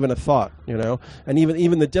without even a thought, and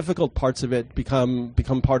even the difficult parts of it become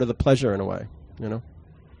part of the pleasure in a way,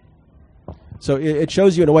 So it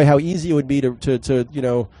shows you in a way how easy it would be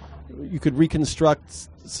to you could reconstruct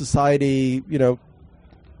society,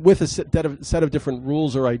 with a set of different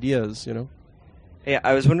rules or ideas, Yeah,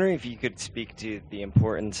 I was wondering if you could speak to the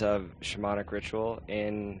importance of shamanic ritual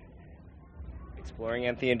in exploring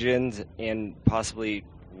entheogens, and possibly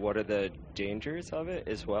what are the dangers of it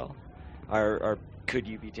as well? Or could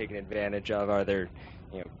you be taken advantage of? Are there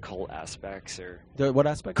cult aspects or what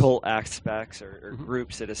aspects? Cult aspects or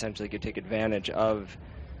groups that essentially could take advantage of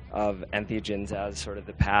entheogens as sort of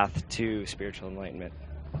the path to spiritual enlightenment?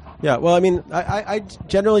 Yeah, well, I mean, I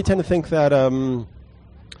generally tend to think that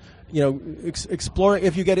exploring,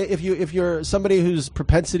 if you're somebody whose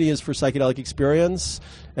propensity is for psychedelic experience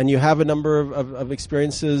and you have a number of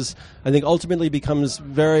experiences, I think ultimately becomes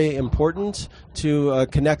very important to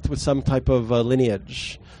connect with some type of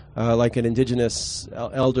lineage. Like an indigenous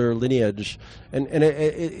elder lineage, and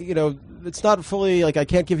it's not fully, like, I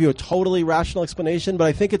can't give you a totally rational explanation, but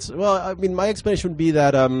I think my explanation would be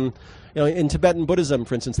that in Tibetan Buddhism,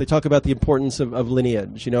 for instance, they talk about the importance of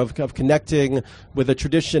lineage, of connecting with a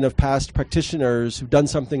tradition of past practitioners who've done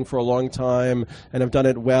something for a long time and have done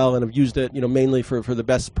it well and have used it, mainly for the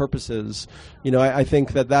best purposes. I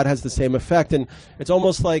think that has the same effect, and it's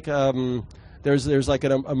almost like there's like a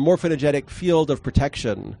morphogenetic field of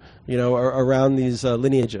protection, around these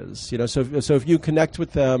lineages. So if you connect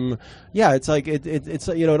with them, it's like it's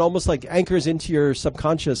it almost like anchors into your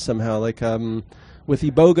subconscious somehow. Like with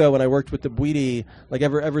Iboga, when I worked with the Bwiti, like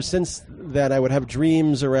ever since then, I would have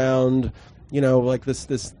dreams around, like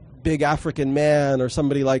this big African man or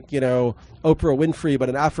somebody like, Oprah Winfrey, but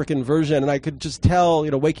an African version. And I could just tell,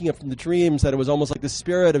 waking up from the dreams, that it was almost like the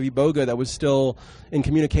spirit of Iboga that was still in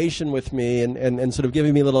communication with me and sort of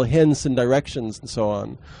giving me little hints and directions and so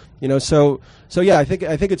on. So I think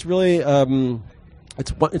it's really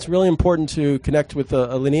it's really important to connect with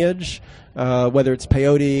a lineage, whether it's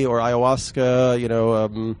peyote or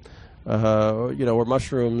ayahuasca, or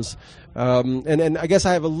mushrooms. And I guess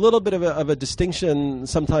I have a little bit of a distinction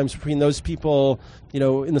sometimes between those people,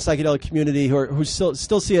 in the psychedelic community who still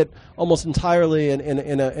see it almost entirely in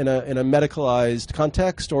a medicalized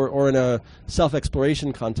context or in a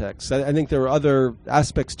self-exploration context. I think there are other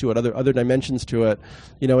aspects to it, other dimensions to it,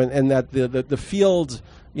 and that the field,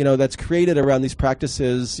 that's created around these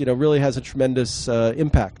practices, really has a tremendous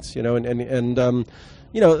impact, for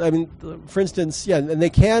instance, and they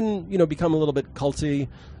can, become a little bit culty,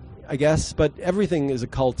 I guess, but everything is a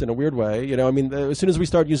cult in a weird way. As soon as we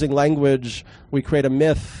start using language, we create a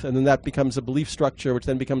myth, and then that becomes a belief structure, which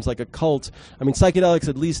then becomes like a cult. Psychedelics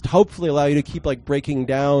at least hopefully allow you to keep like breaking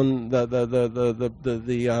down the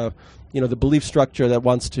belief structure that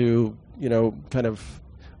wants to, kind of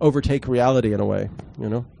overtake reality in a way.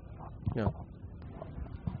 Yeah.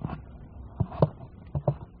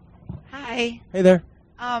 Hi. Hey there.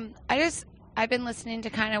 I've been listening to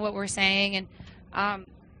kind of what we're saying, and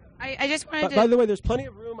I just wanted to... By the way, there's plenty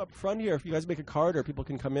of room up front here. If you guys make a card, or people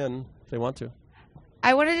can come in if they want to.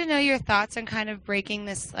 I wanted to know your thoughts on kind of breaking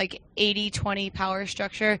this like 80-20 power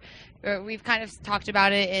structure. We've kind of talked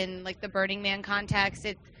about it in like the Burning Man context.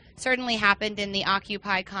 It certainly happened in the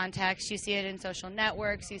Occupy context. You see it in social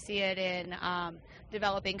networks. You see it in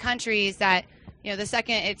developing countries. That the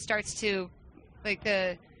second it starts to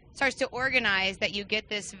organize, that you get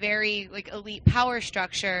this very like elite power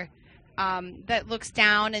structure that looks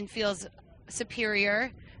down and feels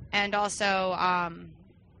superior, and also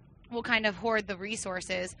will kind of hoard the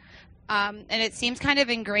resources. And it seems kind of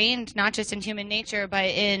ingrained not just in human nature, but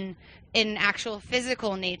in actual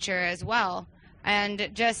physical nature as well.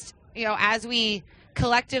 And just, as we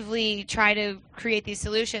collectively try to create these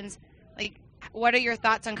solutions, like, what are your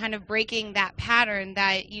thoughts on kind of breaking that pattern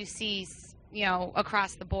that you see,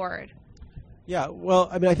 across the board? Yeah, well,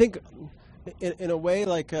 I think in a way,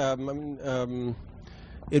 like, it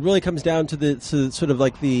really comes down to sort of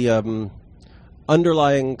like the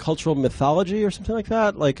underlying cultural mythology or something like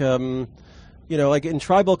that. Like, like in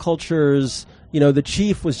tribal cultures, the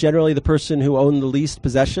chief was generally the person who owned the least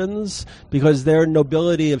possessions because their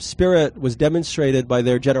nobility of spirit was demonstrated by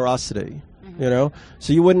their generosity.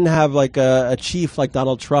 So you wouldn't have like a chief like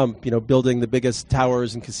Donald Trump, building the biggest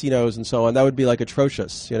towers and casinos and so on. That would be like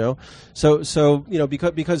atrocious, So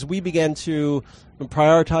because we began to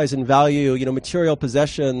prioritize and value, material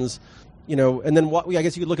possessions, and then I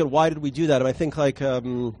guess you could look at why did we do that? And I think like,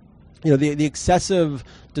 the excessive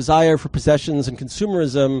desire for possessions and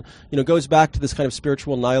consumerism, goes back to this kind of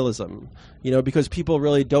spiritual nihilism, because people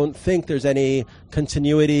really don't think there's any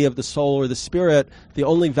continuity of the soul or the spirit. The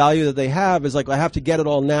only value that they have is like, I have to get it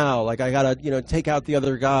all now. Like I gotta, take out the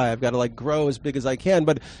other guy. I've got to like grow as big as I can.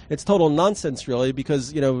 But it's total nonsense really,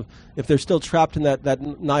 because, if they're still trapped in that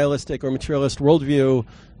nihilistic or materialist worldview,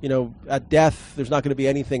 at death, there's not going to be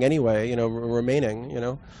anything anyway,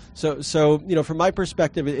 remaining, So, from my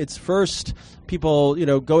perspective, it's first people,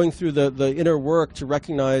 going through the inner work to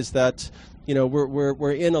recognize that,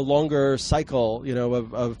 we're in a longer cycle,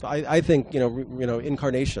 of I think,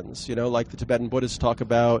 incarnations, like the Tibetan Buddhists talk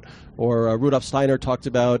about, or Rudolf Steiner talked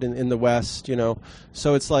about in the West,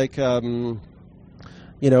 So it's like, then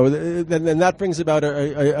that brings about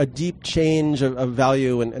a deep change of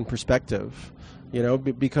value and perspective.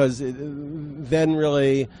 Because then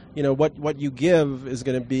really, what you give is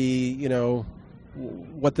going to be,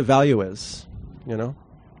 what the value is,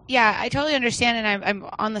 Yeah, I totally understand, and I'm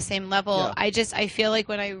on the same level. Yeah. I feel like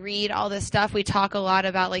when I read all this stuff, we talk a lot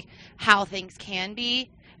about like how things can be,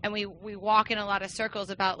 and we walk in a lot of circles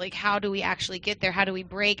about like how do we actually get there? How do we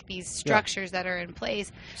break these structures that are in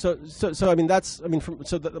place? So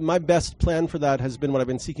my best plan for that has been what I've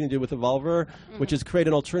been seeking to do with Evolver, which is create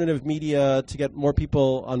an alternative media to get more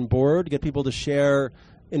people on board, get people to share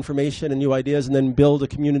information and new ideas, and then build a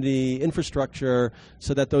community infrastructure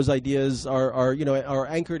so that those ideas are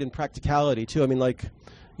anchored in practicality too.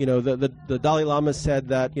 The Dalai Lama said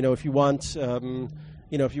that if you want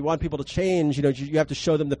if you want people to change, you have to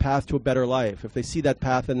show them the path to a better life. If they see that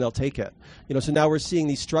path, then they'll take it. So now we're seeing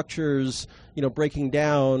these structures, breaking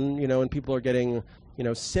down, and people are getting,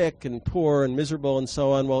 sick and poor and miserable and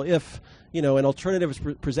so on. Well, if an alternative is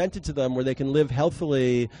presented to them where they can live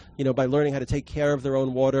healthily, by learning how to take care of their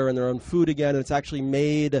own water and their own food again, and it's actually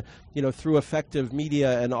made, through effective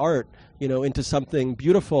media and art, into something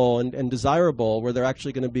beautiful and desirable, where they're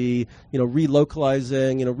actually going to be,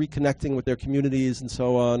 relocalizing, reconnecting with their communities and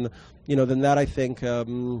so on, then that, I think,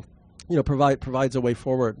 provides a way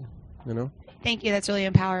forward, Thank you. That's really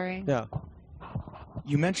empowering. Yeah.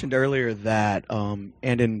 You mentioned earlier that, and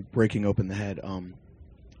in Breaking Open the Head,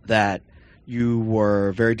 that you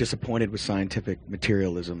were very disappointed with scientific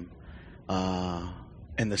materialism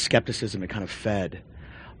and the skepticism it kind of fed.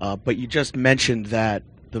 But you just mentioned that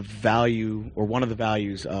the value, or one of the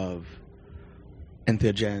values of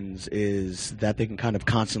entheogens, is that they can kind of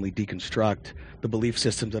constantly deconstruct the belief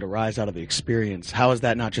systems that arise out of the experience. How is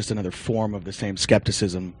that not just another form of the same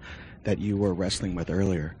skepticism that you were wrestling with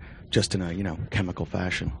earlier, just in a chemical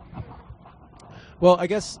fashion? Well, I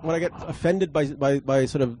guess when I get offended by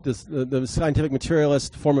sort of the scientific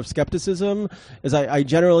materialist form of skepticism is I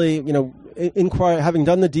generally, inquire, having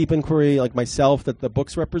done the deep inquiry like myself that the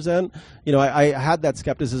books represent, I had that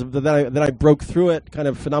skepticism, but then I broke through it kind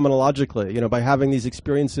of phenomenologically, by having these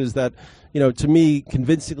experiences that, to me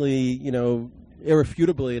convincingly,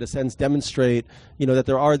 irrefutably, in a sense, demonstrate, that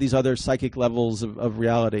there are these other psychic levels of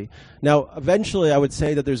reality. Now, eventually, I would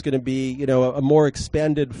say that there's going to be, a more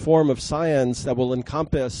expanded form of science that will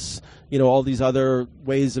encompass, all these other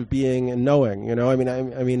ways of being and knowing.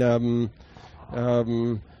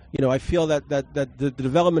 I feel that the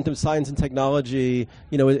development of science and technology,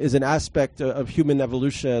 is an aspect of human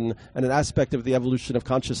evolution and an aspect of the evolution of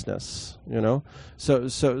consciousness.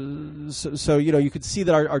 So you could see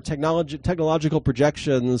that our technological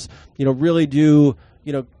projections, really do,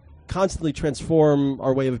 constantly transform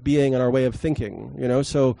our way of being and our way of thinking.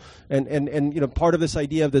 So and part of this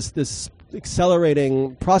idea of this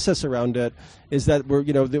accelerating process around it is that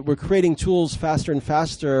we're creating tools faster and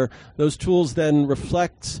faster. Those tools then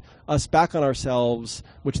reflect us back on ourselves,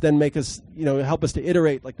 which then make us, help us to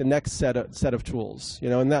iterate like the next set of tools,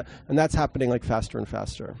 and that's happening like faster and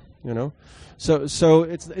faster, So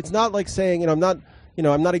it's not like saying, I'm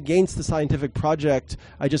not against the scientific project.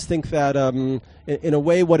 I just think that in a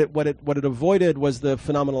way, what it avoided was the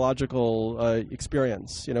phenomenological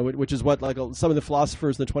experience, which is what some of the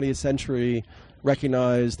philosophers in the 20th century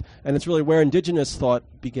recognized, and it's really where indigenous thought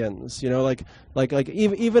begins.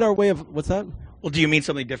 Even our way of what's that? Well, do you mean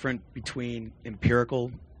something different between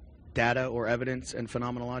empirical data or evidence and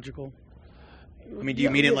phenomenological? I mean, do you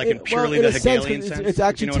mean it like in purely the Hegelian sense? It's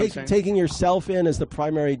actually taking yourself in as the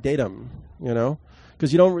primary datum,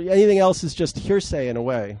 because anything else is just hearsay in a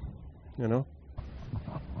way,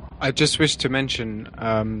 I just wish to mention,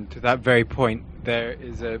 to that very point, there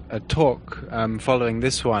is a talk following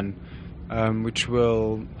this one, which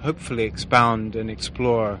will hopefully expound and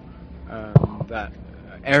explore that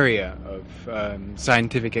area of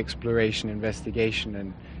scientific exploration, investigation,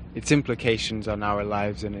 and its implications on our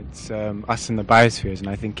lives and its us in the biospheres. And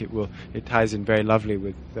I think it ties in very lovely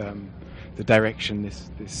with the direction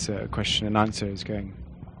this question and answer is going.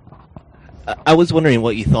 I was wondering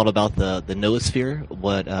what you thought about the noosphere,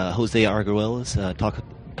 what Jose Arguelles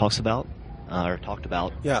talked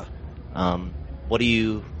about. Yeah. What do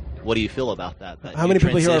you feel about that? How many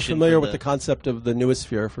people here are familiar with the concept of the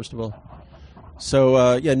noosphere, first of all?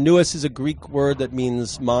 So, nous is a Greek word that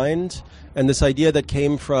means mind, and this idea that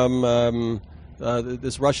came from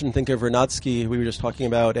this Russian thinker Vernadsky, who we were just talking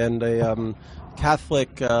about, and a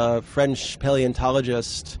Catholic French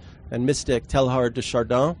paleontologist and mystic, Teilhard de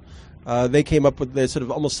Chardin. They came up with, they sort of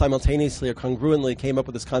almost simultaneously or congruently came up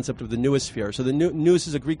with this concept of the noosphere. So the nous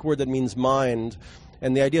is a Greek word that means mind.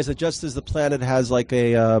 And the idea is that just as the planet has like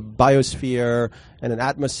a biosphere and an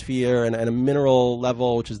atmosphere and a mineral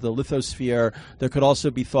level, which is the lithosphere, there could also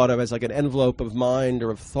be thought of as like an envelope of mind or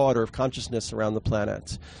of thought or of consciousness around the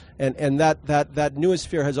planet. And that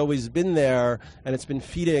noosphere has always been there, and it's been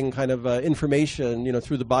feeding kind of information,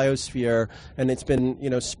 through the biosphere, and it's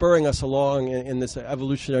been, spurring us along in this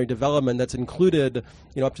evolutionary development that's included,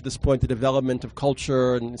 up to this point, the development of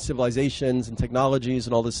culture and civilizations and technologies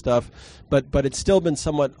and all this stuff. But it's still been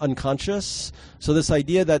somewhat unconscious. So this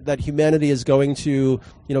idea that humanity is going to,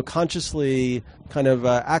 consciously kind of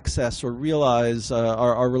access or realize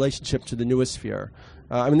our relationship to the noosphere.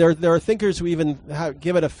 There are thinkers who even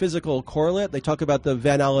give it a physical correlate. They talk about the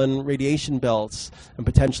Van Allen radiation belts and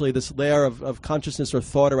potentially this layer of consciousness or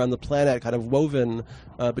thought around the planet kind of woven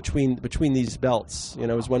between these belts,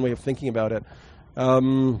 is one way of thinking about it.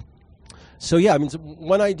 So yeah, I mean,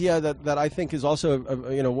 one idea that I think is also,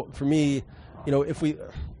 for me, if we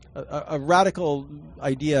a radical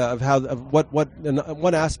idea of how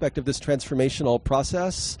one aspect of this transformational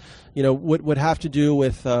process, would have to do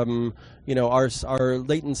with our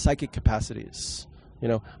latent psychic capacities.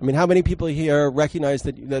 I mean, how many people here recognize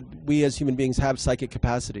that we as human beings have psychic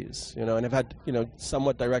capacities? And have had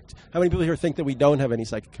somewhat direct. How many people here think that we don't have any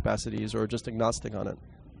psychic capacities or are just agnostic on it?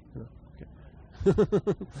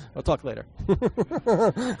 I'll talk later.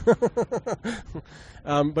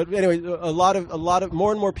 But anyway, a lot of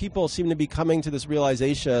more and more people seem to be coming to this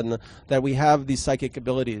realization that we have these psychic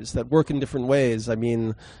abilities that work in different ways. I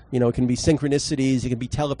mean, it can be synchronicities, it can be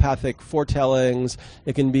telepathic foretellings,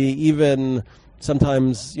 it can be even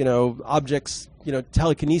sometimes, objects,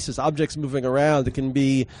 telekinesis, objects moving around. It can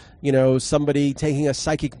be, somebody taking a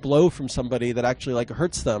psychic blow from somebody that actually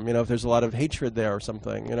hurts them, if there's a lot of hatred there or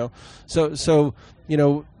something, So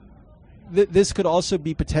this could also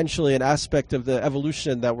be potentially an aspect of the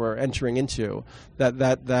evolution that we're entering into, that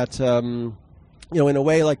in a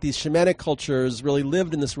way, like these shamanic cultures really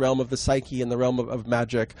lived in this realm of the psyche and the realm of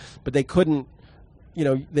magic, but they couldn't,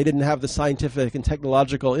 they didn't have the scientific and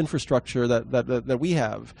technological infrastructure that we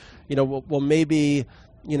have. Well, maybe,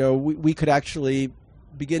 we could actually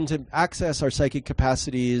begin to access our psychic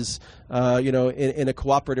capacities, in a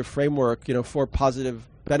cooperative framework, for positive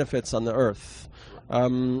benefits on the earth.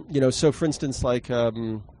 So for instance,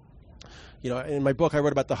 in my book I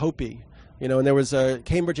wrote about the Hopi. And there was a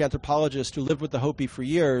Cambridge anthropologist who lived with the Hopi for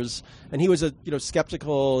years, and he was a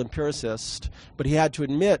skeptical empiricist, but he had to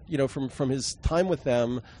admit, from his time with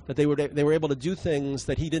them, that they were able to do things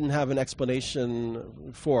that he didn't have an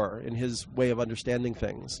explanation for in his way of understanding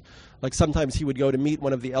things. Like sometimes he would go to meet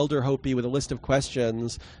one of the elder Hopi with a list of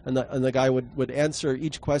questions, and the guy would answer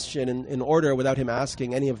each question in order without him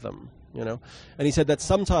asking any of them. And he said that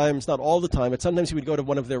sometimes, not all the time, but sometimes he would go to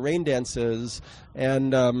one of their rain dances,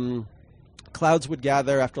 and clouds would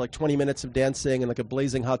gather after 20 minutes of dancing and a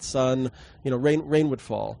blazing hot sun, rain would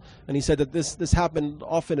fall. And he said that this happened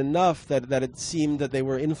often enough that it seemed that they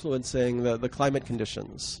were influencing the climate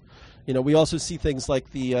conditions. We also see things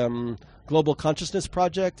like the Global Consciousness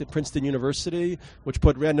Project at Princeton University, which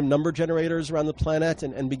put random number generators around the planet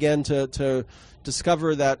and began to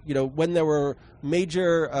discover that, when there were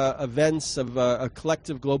major events of a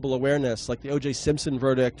collective global awareness, like the O.J. Simpson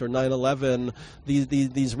verdict or 9/11,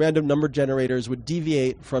 these random number generators would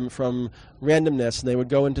deviate from randomness, and they would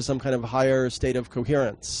go into some kind of higher state of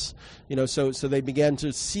coherence. So they began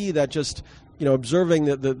to see that just observing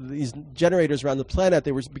these generators around the planet,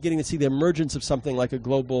 they were beginning to see the emergence of something like a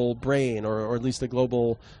global brain, or at least a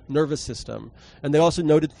global nervous system. And they also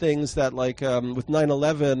noted things that, with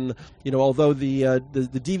 9/11, although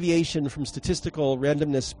the deviation from statistical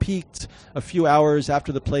randomness peaked a few hours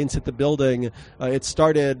after the planes hit the building, it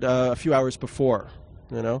started a few hours before.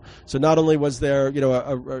 So not only was there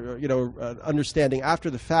an understanding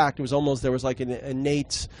after the fact, it was almost there was an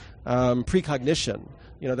innate precognition,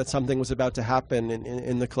 that something was about to happen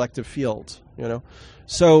in the collective field.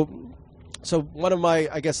 So one of my,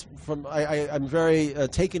 I guess, I'm very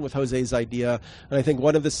taken with Jose's idea, and I think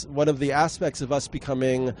one of the aspects of us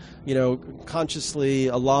becoming, consciously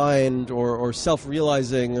aligned or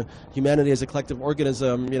self-realizing humanity as a collective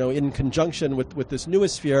organism, in conjunction with this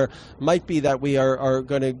noosphere, might be that we are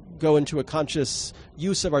going to go into a conscious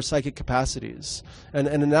use of our psychic capacities. And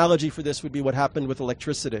an analogy for this would be what happened with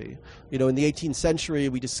electricity. In the 18th century,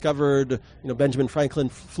 we discovered, Benjamin Franklin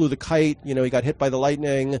flew the kite, he got hit by the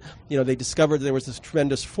lightning, they discovered there was this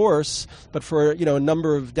tremendous force, but for, a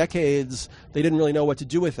number of decades, they didn't really know what to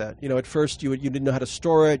do with it. At first, you didn't know how to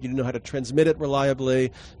store it, you didn't know how to transmit it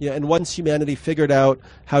reliably, and once humanity figured out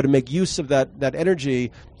how to make use of that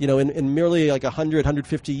energy, in merely 100,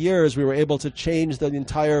 150 years, we were able to change the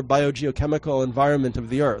entire biogeochemical environment of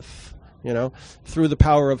the Earth, through the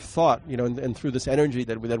power of thought, and through this energy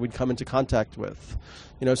that we'd come into contact with.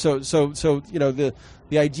 So the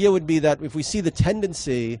idea would be that if we see the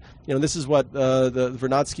tendency, this is what the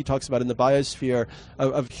Vernadsky talks about in the biosphere,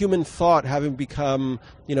 of human thought having become,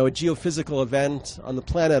 a geophysical event on the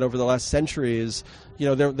planet over the last centuries,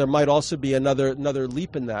 there might also be another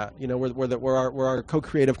leap in that, where our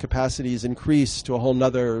co-creative capacities increase to a whole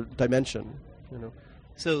nother dimension.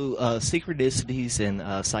 So synchronicities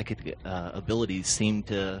and psychic abilities seem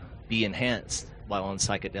to be enhanced while on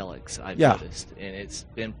psychedelics, I've noticed. And it's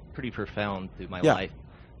been pretty profound through my life.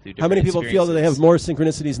 How many people feel that they have more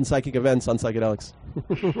synchronicities and psychic events on psychedelics?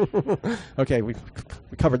 Okay, we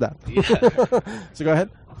covered that. Yeah. So go ahead.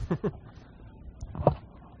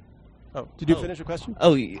 Oh, did you finish your question?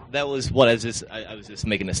 Oh, that was what I was just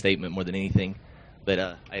making a statement more than anything.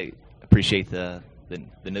 But I appreciate the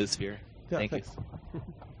noosphere. Yeah, Thank thanks. you.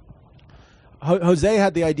 Jose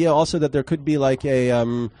had the idea also that there could be like a,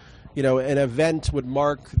 an event would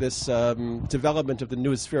mark this development of the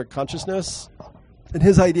noospheric consciousness. And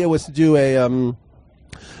his idea was to do a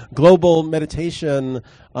global meditation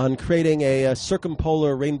on creating a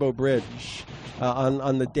circumpolar rainbow bridge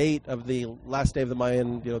on the date of the last day of the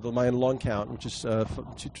Mayan, the Mayan long count, which is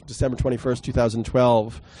December 21st,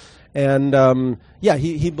 2012. And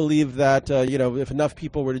he believed that if enough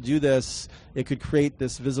people were to do this, it could create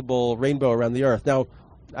this visible rainbow around the Earth. Now,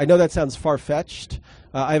 I know that sounds far-fetched.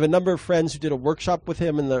 I have a number of friends who did a workshop with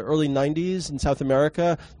him in the early 90s in South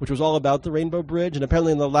America, which was all about the Rainbow Bridge. And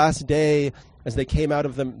apparently on the last day, as they came out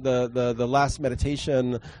of the last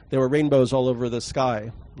meditation, there were rainbows all over the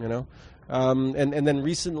sky, And then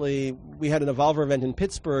recently, we had an Evolver event in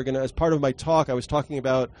Pittsburgh, and as part of my talk, I was talking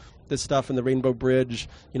about this stuff in the Rainbow Bridge.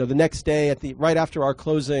 The next day, right after our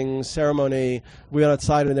closing ceremony, we went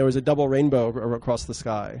outside and there was a double rainbow across the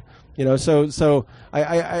sky. So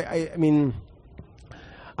I mean,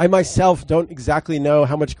 I myself don't exactly know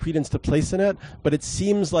how much credence to place in it, but it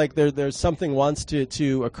seems like there's something wants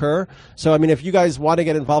to occur. So, I mean, if you guys want to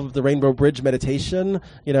get involved with the Rainbow Bridge meditation,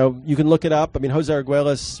 you can look it up. I mean, Jose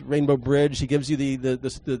Arguelles, Rainbow Bridge, he gives you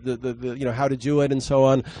the how to do it and so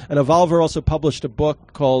on. And Evolver also published a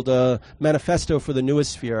book called Manifesto for the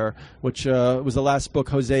Noosphere, which was the last book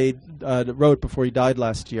Jose wrote before he died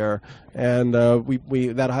last year. And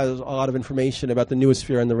that has a lot of information about the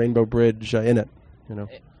Noosphere and the Rainbow Bridge in it.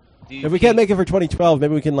 If we can't make it for 2012,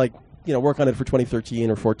 maybe we can work on it for 2013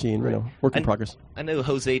 or 14. Right. Work in progress. I know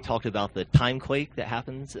Jose talked about the time quake that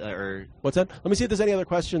happens. Or what's that? Let me see if there's any other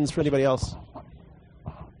questions for anybody else.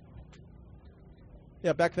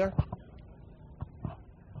 Yeah, back there.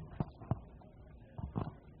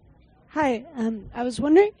 Hi, I was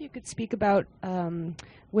wondering if you could speak about,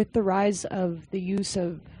 with the rise of the use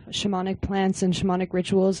of shamanic plants and shamanic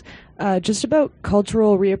rituals, just about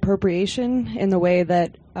cultural reappropriation in the way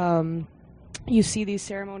that you see these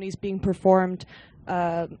ceremonies being performed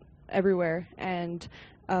everywhere. And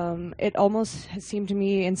it almost has seemed to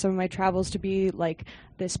me in some of my travels to be like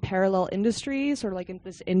this parallel industry, sort of like in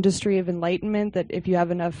this industry of enlightenment, that if you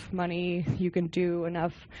have enough money, you can do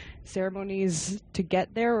enough ceremonies to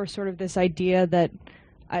get there, or sort of this idea that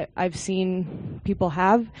I've seen people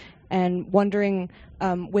have, and wondering,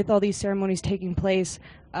 with all these ceremonies taking place,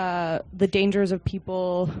 the dangers of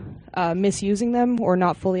people misusing them or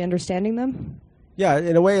not fully understanding them. Yeah,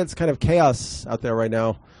 in a way, it's kind of chaos out there right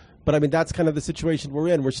now. But I mean, that's kind of the situation we're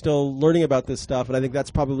in. We're still learning about this stuff, and I think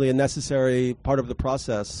that's probably a necessary part of the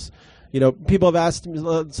process. People have asked,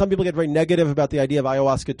 some people get very negative about the idea of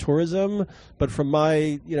ayahuasca tourism, but from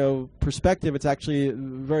my, perspective, it's actually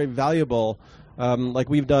very valuable. Like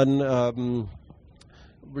we've done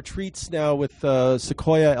retreats now with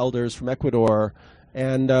Sequoia elders from Ecuador,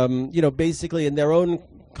 and basically in their own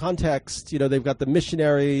context, they've got the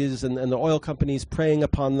missionaries and the oil companies preying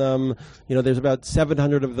upon them. There's about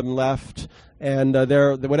 700 of them left, and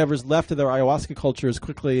whatever's left of their ayahuasca culture is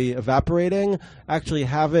quickly evaporating. Actually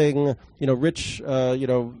having rich,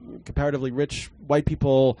 comparatively rich white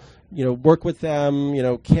people work with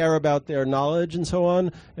them, care about their knowledge and so on,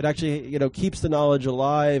 it actually keeps the knowledge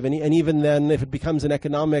alive, and even then, if it becomes an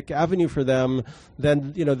economic avenue for them,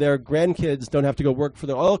 then their grandkids don't have to go work for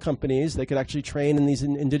the oil companies. They could actually train in these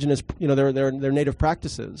indigenous, their native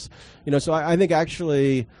practices. So I think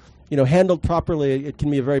actually, handled properly, it can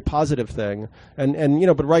be a very positive thing. And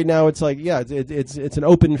but right now it's like, it's an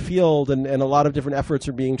open field, and a lot of different efforts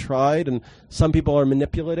are being tried, and some people are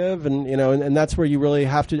manipulative, and that's where you really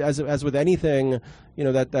have to, as with anything,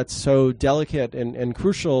 that's so delicate and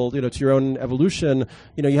crucial, to your own evolution,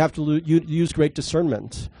 you have to use great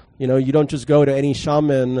discernment. You don't just go to any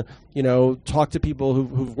shaman, talk to people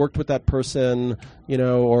who've worked with that person,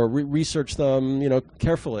 or research them,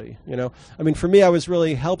 carefully, I mean, for me, I was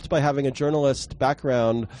really helped by having a journalist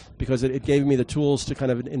background, because it gave me the tools to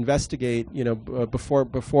kind of investigate,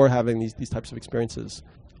 before having these types of experiences.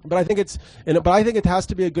 But I think it has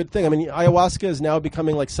to be a good thing. I mean, ayahuasca is now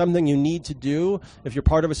becoming like something you need to do if you're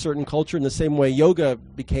part of a certain culture, in the same way yoga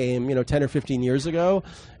became, 10 or 15 years ago.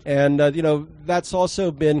 And, that's also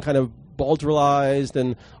been kind of baldrilized,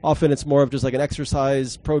 and often it's more of just like an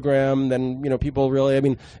exercise program than, people really, I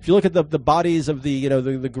mean, if you look at the bodies of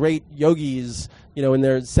the great yogis, in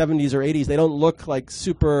their 70s or 80s, they don't look like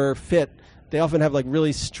super fit, they often have like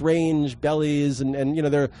really strange bellies, and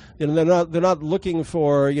they're they're not looking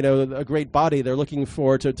for a great body. They're looking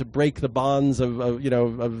for to break the bonds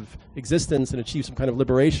of existence and achieve some kind of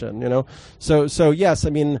liberation. So yes, I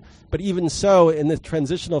mean, but even so, in the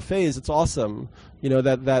transitional phase, it's awesome.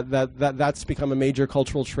 That's become a major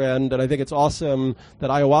cultural trend, and I think it's awesome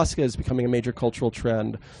that ayahuasca is becoming a major cultural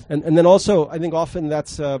trend. And then also, I think often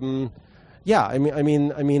that's I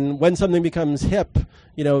mean, when something becomes hip,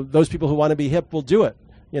 those people who want to be hip will do it.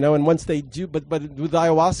 And once they do, but with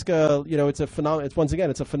ayahuasca, it's once again,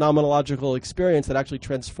 it's a phenomenological experience that actually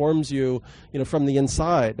transforms you, from the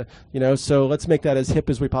inside. So let's make that as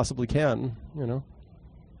hip as we possibly can.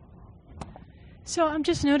 So I'm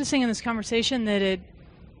just noticing in this conversation that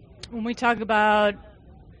when we talk about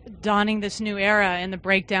dawning this new era and the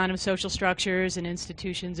breakdown of social structures and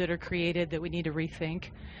institutions that are created that we need to rethink,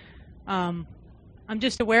 I'm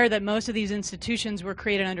just aware that most of these institutions were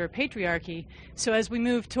created under a patriarchy. So as we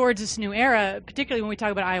move towards this new era, particularly when we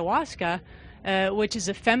talk about ayahuasca, which is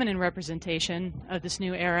a feminine representation of this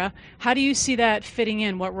new era, how do you see that fitting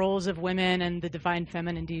in? What roles of women and the divine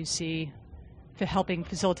feminine do you see for helping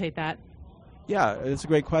facilitate that? Yeah, it's a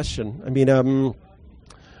great question. I mean,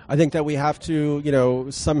 I think that we have to,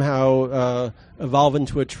 somehow evolve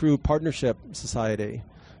into a true partnership society.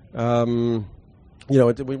 We're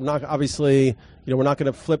not obviously, we're not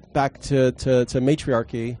going to flip back to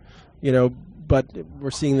matriarchy, but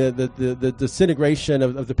we're seeing the disintegration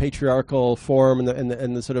of the patriarchal form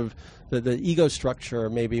and the sort of the ego structure,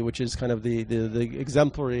 maybe, which is kind of the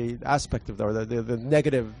exemplary aspect of that, or the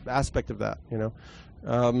negative aspect of that.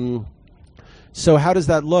 So how does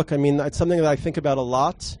that look? I mean, it's something that I think about a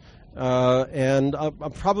lot, and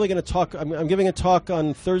I'm probably going to talk. I'm giving a talk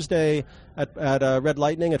on Thursday at Red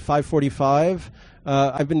Lightning at 5:45.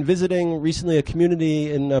 I've been visiting recently a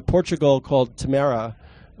community in Portugal called Tamara,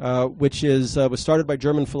 which was started by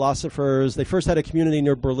German philosophers. They first had a community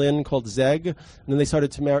near Berlin called Zeg, and then they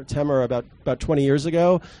started Tamara about 20 years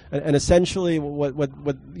ago. And essentially,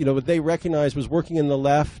 what they recognized was working in the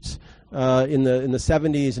left. In the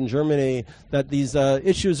 70s in Germany, that these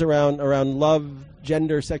issues around love,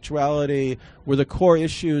 gender, sexuality were the core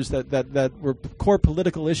issues that were core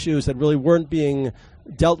political issues that really weren't being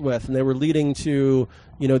dealt with, and they were leading to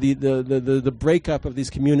the breakup of these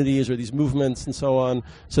communities or these movements and so on.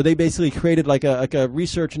 So they basically created like a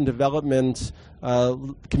research and development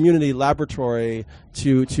community laboratory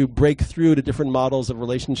to break through to different models of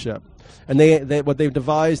relationship. And they what they've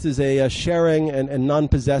devised is a sharing and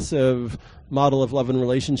non-possessive model of love and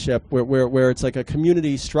relationship where it's like a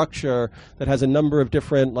community structure that has a number of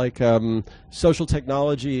different social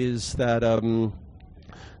technologies that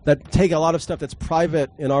take a lot of stuff that's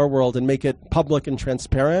private in our world and make it public and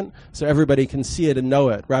transparent so everybody can see it and know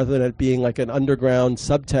it, rather than it being like an underground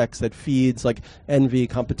subtext that feeds like envy,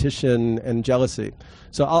 competition, and jealousy.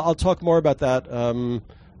 So I'll talk more about that on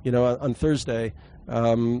Thursday.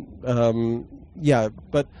 I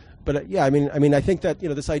think that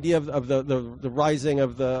this idea of the rising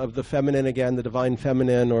of the feminine again, the divine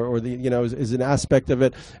feminine, or is an aspect of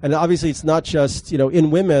it. And obviously, it's not just in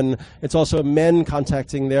women; it's also men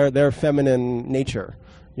contacting their feminine nature.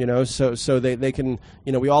 So they can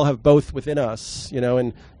we all have both within us.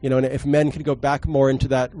 And if men can go back more into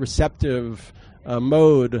that receptive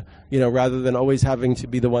mode, rather than always having to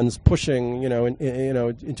be the ones pushing,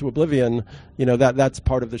 into oblivion, that's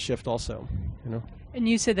part of the shift also, And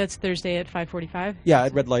you said that's Thursday at 5:45? Yeah,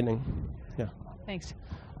 at Red Lightning. Yeah. Thanks.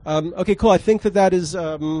 Okay, cool. I think that is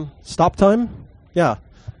stop time. Yeah.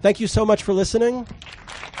 Thank you so much for listening.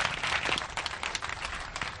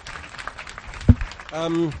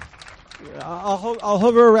 I'll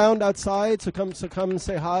hover around outside, so come and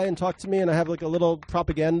say hi and talk to me, and I have like a little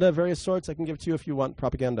propaganda of various sorts I can give to you if you want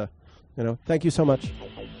propaganda. Thank you so much.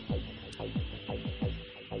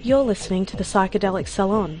 You're listening to the Psychedelic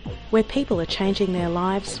Salon, where people are changing their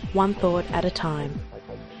lives one thought at a time.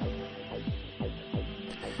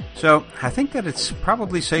 So I think that it's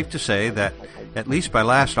probably safe to say that at least by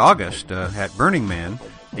last August at Burning Man,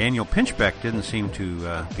 Daniel Pinchbeck didn't seem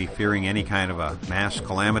to be fearing any kind of a mass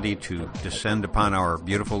calamity to descend upon our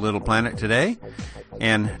beautiful little planet today.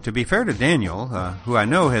 And to be fair to Daniel, who I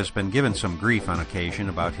know has been given some grief on occasion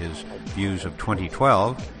about his views of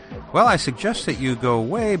 2012, well, I suggest that you go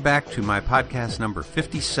way back to my podcast number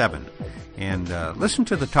 57 and listen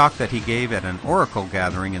to the talk that he gave at an Oracle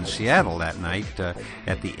gathering in Seattle that night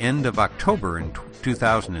at the end of October in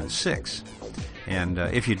 2006. And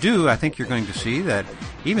if you do, I think you're going to see that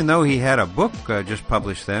even though he had a book just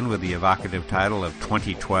published then with the evocative title of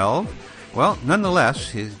 2012, Well, nonetheless,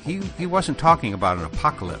 he wasn't talking about an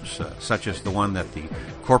apocalypse such as the one that the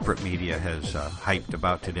corporate media has hyped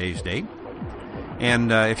about today's date.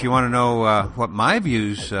 And if you want to know what my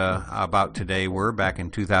views about today were back in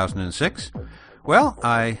 2006, well,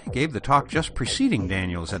 I gave the talk just preceding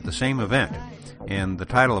Daniel's at the same event. And the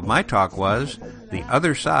title of my talk was The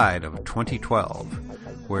Other Side of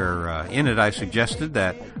 2012, where in it I suggested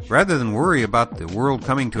that rather than worry about the world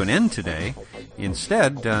coming to an end today,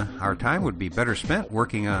 instead, our time would be better spent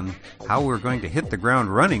working on how we're going to hit the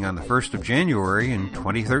ground running on the 1st of January in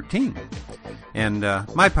 2013. And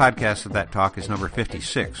my podcast of that talk is number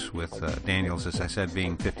 56, with Daniel's, as I said,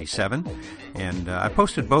 being 57. And I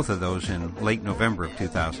posted both of those in late November of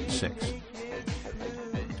 2006.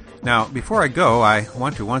 Now, before I go, I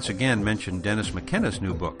want to once again mention Dennis McKenna's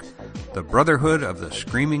new book, The Brotherhood of the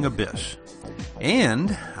Screaming Abyss.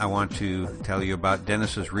 And I want to tell you about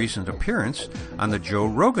Dennis's recent appearance on the Joe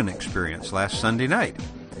Rogan Experience last Sunday night.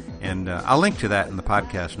 And I'll link to that in the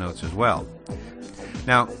podcast notes as well.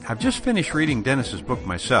 Now, I've just finished reading Dennis's book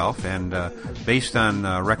myself, and based on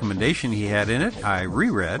a recommendation he had in it, I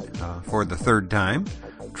reread, for the third time,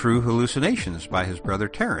 True Hallucinations by his brother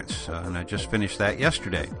Terrence, and I just finished that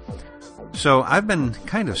yesterday. So I've been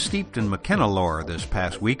kind of steeped in McKenna lore this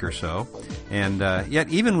past week or so, and yet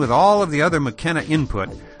even with all of the other McKenna input,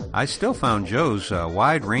 I still found Joe's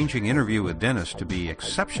wide-ranging interview with Dennis to be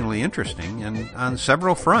exceptionally interesting and on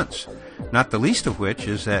several fronts, not the least of which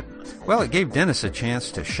is that, well, it gave Dennis a chance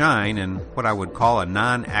to shine in what I would call a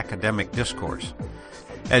non-academic discourse.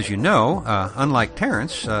 As you know, unlike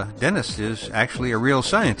Terrence, Dennis is actually a real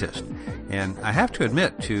scientist, and I have to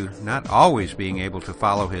admit to not always being able to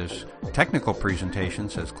follow his technical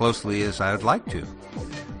presentations as closely as I would like to.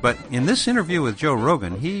 But in this interview with Joe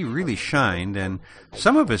Rogan, he really shined, and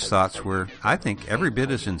some of his thoughts were, I think, every bit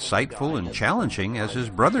as insightful and challenging as his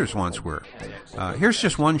brothers once were. Here's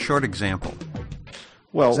just one short example.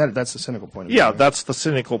 Well, that's the cynical point of view. Yeah, that's the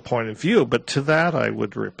cynical point of view. But to that, I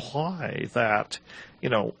would reply that,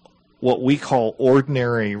 what we call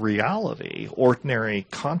ordinary reality, ordinary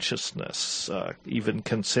consciousness, even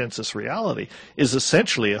consensus reality, is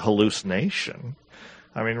essentially a hallucination.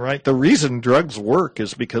 I mean, right? The reason drugs work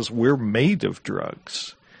is because we're made of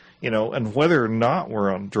drugs. And whether or not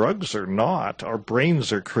we're on drugs or not, our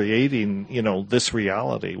brains are creating, this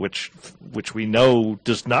reality, which we know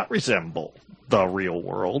does not resemble the real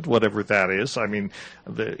world, whatever that is. I mean,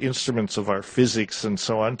 the instruments of our physics and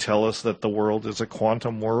so on tell us that the world is a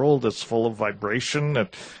quantum world. It's full of vibration.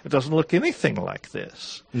 It doesn't look anything like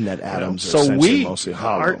this. And that atoms so are essentially mostly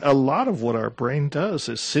hollow. A lot of what our brain does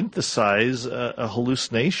is synthesize a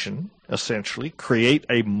hallucination, essentially, create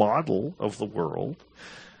a model of the world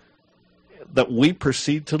that we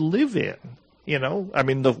proceed to live in. I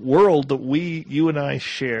mean, the world that you and I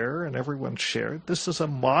share and everyone shared, this is a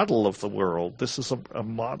model of the world. This is a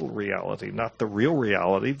model reality, not the real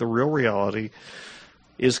reality. The real reality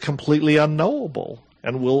is completely unknowable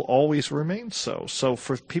and will always remain so. So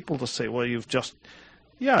for people to say, well, you've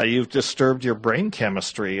disturbed your brain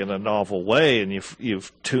chemistry in a novel way and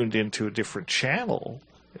you've tuned into a different channel,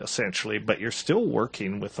 essentially, but you're still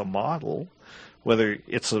working with a model, whether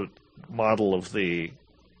it's a model of the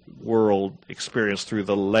world experienced through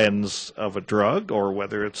the lens of a drug or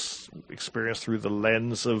whether it's experienced through the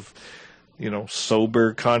lens of,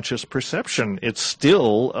 sober conscious perception. It's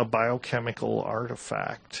still a biochemical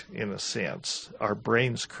artifact in a sense. Our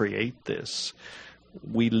brains create this.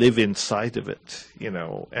 We live inside of it,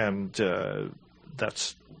 and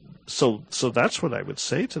that's so that's what I would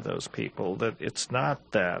say to those people, that it's not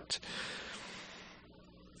that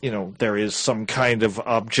there is some kind of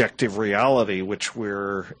objective reality which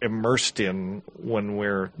we're immersed in when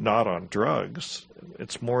we're not on drugs.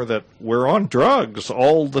 It's more that we're on drugs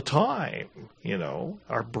all the time.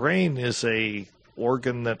 Our brain is a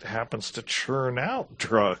organ that happens to churn out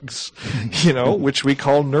drugs, which we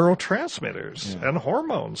call neurotransmitters and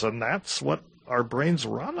hormones, and that's what our brains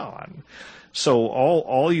run on. So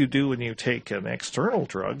all you do when you take an external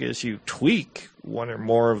drug is you tweak one or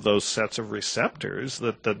more of those sets of receptors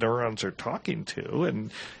that the neurons are talking to,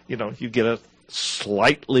 and you get a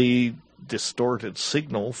slightly distorted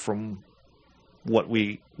signal from what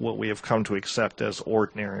we have come to accept as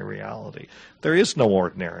ordinary reality. There is no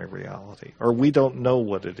ordinary reality, or we don't know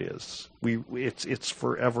what it is. It's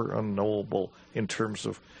forever unknowable in terms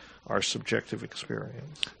of our subjective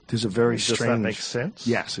experience. There's a very Does strange... that make sense?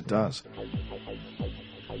 Yes, it does.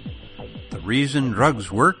 The reason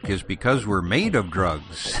drugs work is because we're made of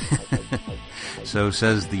drugs. So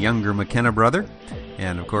says the younger McKenna brother.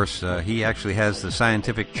 And, of course, he actually has the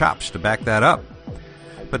scientific chops to back that up.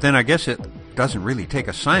 But then I guess it doesn't really take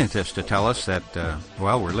a scientist to tell us that,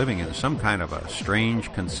 we're living in some kind of a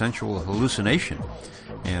strange consensual hallucination.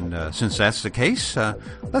 And since that's the case,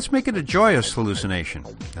 let's make it a joyous hallucination.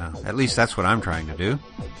 At least that's what I'm trying to do.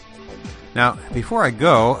 Now, before I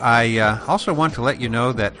go, I also want to let you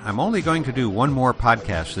know that I'm only going to do one more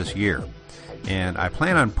podcast this year, and I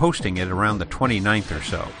plan on posting it around the 29th or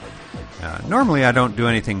so. Normally I don't do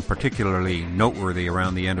anything particularly noteworthy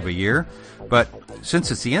around the end of a year, but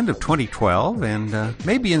since it's the end of 2012, and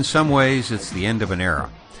maybe in some ways it's the end of an era,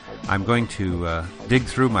 I'm going to dig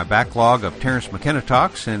through my backlog of Terence McKenna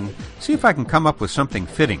talks and see if I can come up with something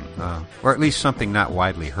fitting, or at least something not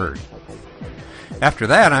widely heard. After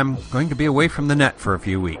that, I'm going to be away from the net for a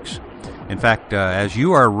few weeks. In fact, as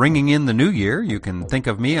you are ringing in the new year, you can think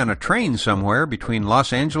of me on a train somewhere between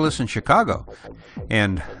Los Angeles and Chicago.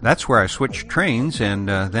 And that's where I switch trains and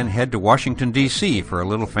then head to Washington, D.C. for a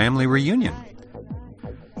little family reunion.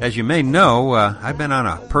 As you may know, I've been on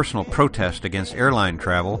a personal protest against airline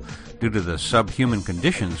travel due to the subhuman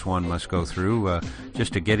conditions one must go through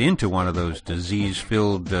just to get into one of those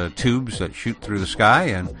disease-filled tubes that shoot through the sky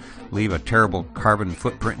and leave a terrible carbon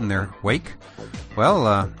footprint in their wake.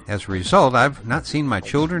 Well, as a result, I've not seen my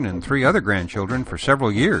children and 3 other grandchildren for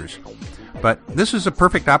several years. But this is a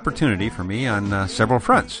perfect opportunity for me on several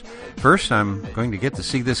fronts. First, I'm going to get to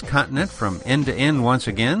see this continent from end to end once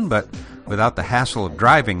again, but without the hassle of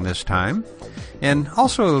driving this time. And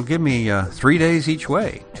also it'll give me 3 days each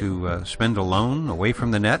way to spend alone, away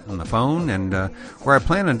from the net and the phone, and where I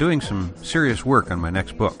plan on doing some serious work on my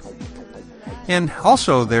next book. And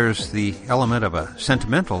also there's the element of a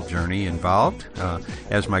sentimental journey involved,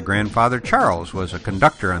 as my grandfather Charles was a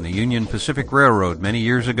conductor on the Union Pacific Railroad many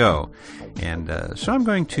years ago. And so I'm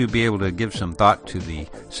going to be able to give some thought to the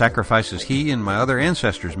sacrifices he and my other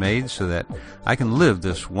ancestors made so that I can live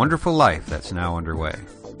this wonderful life that's now underway.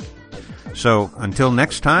 So until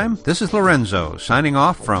next time, this is Lorenzo signing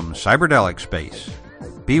off from Cyberdelic Space.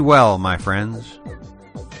 Be well, my friends.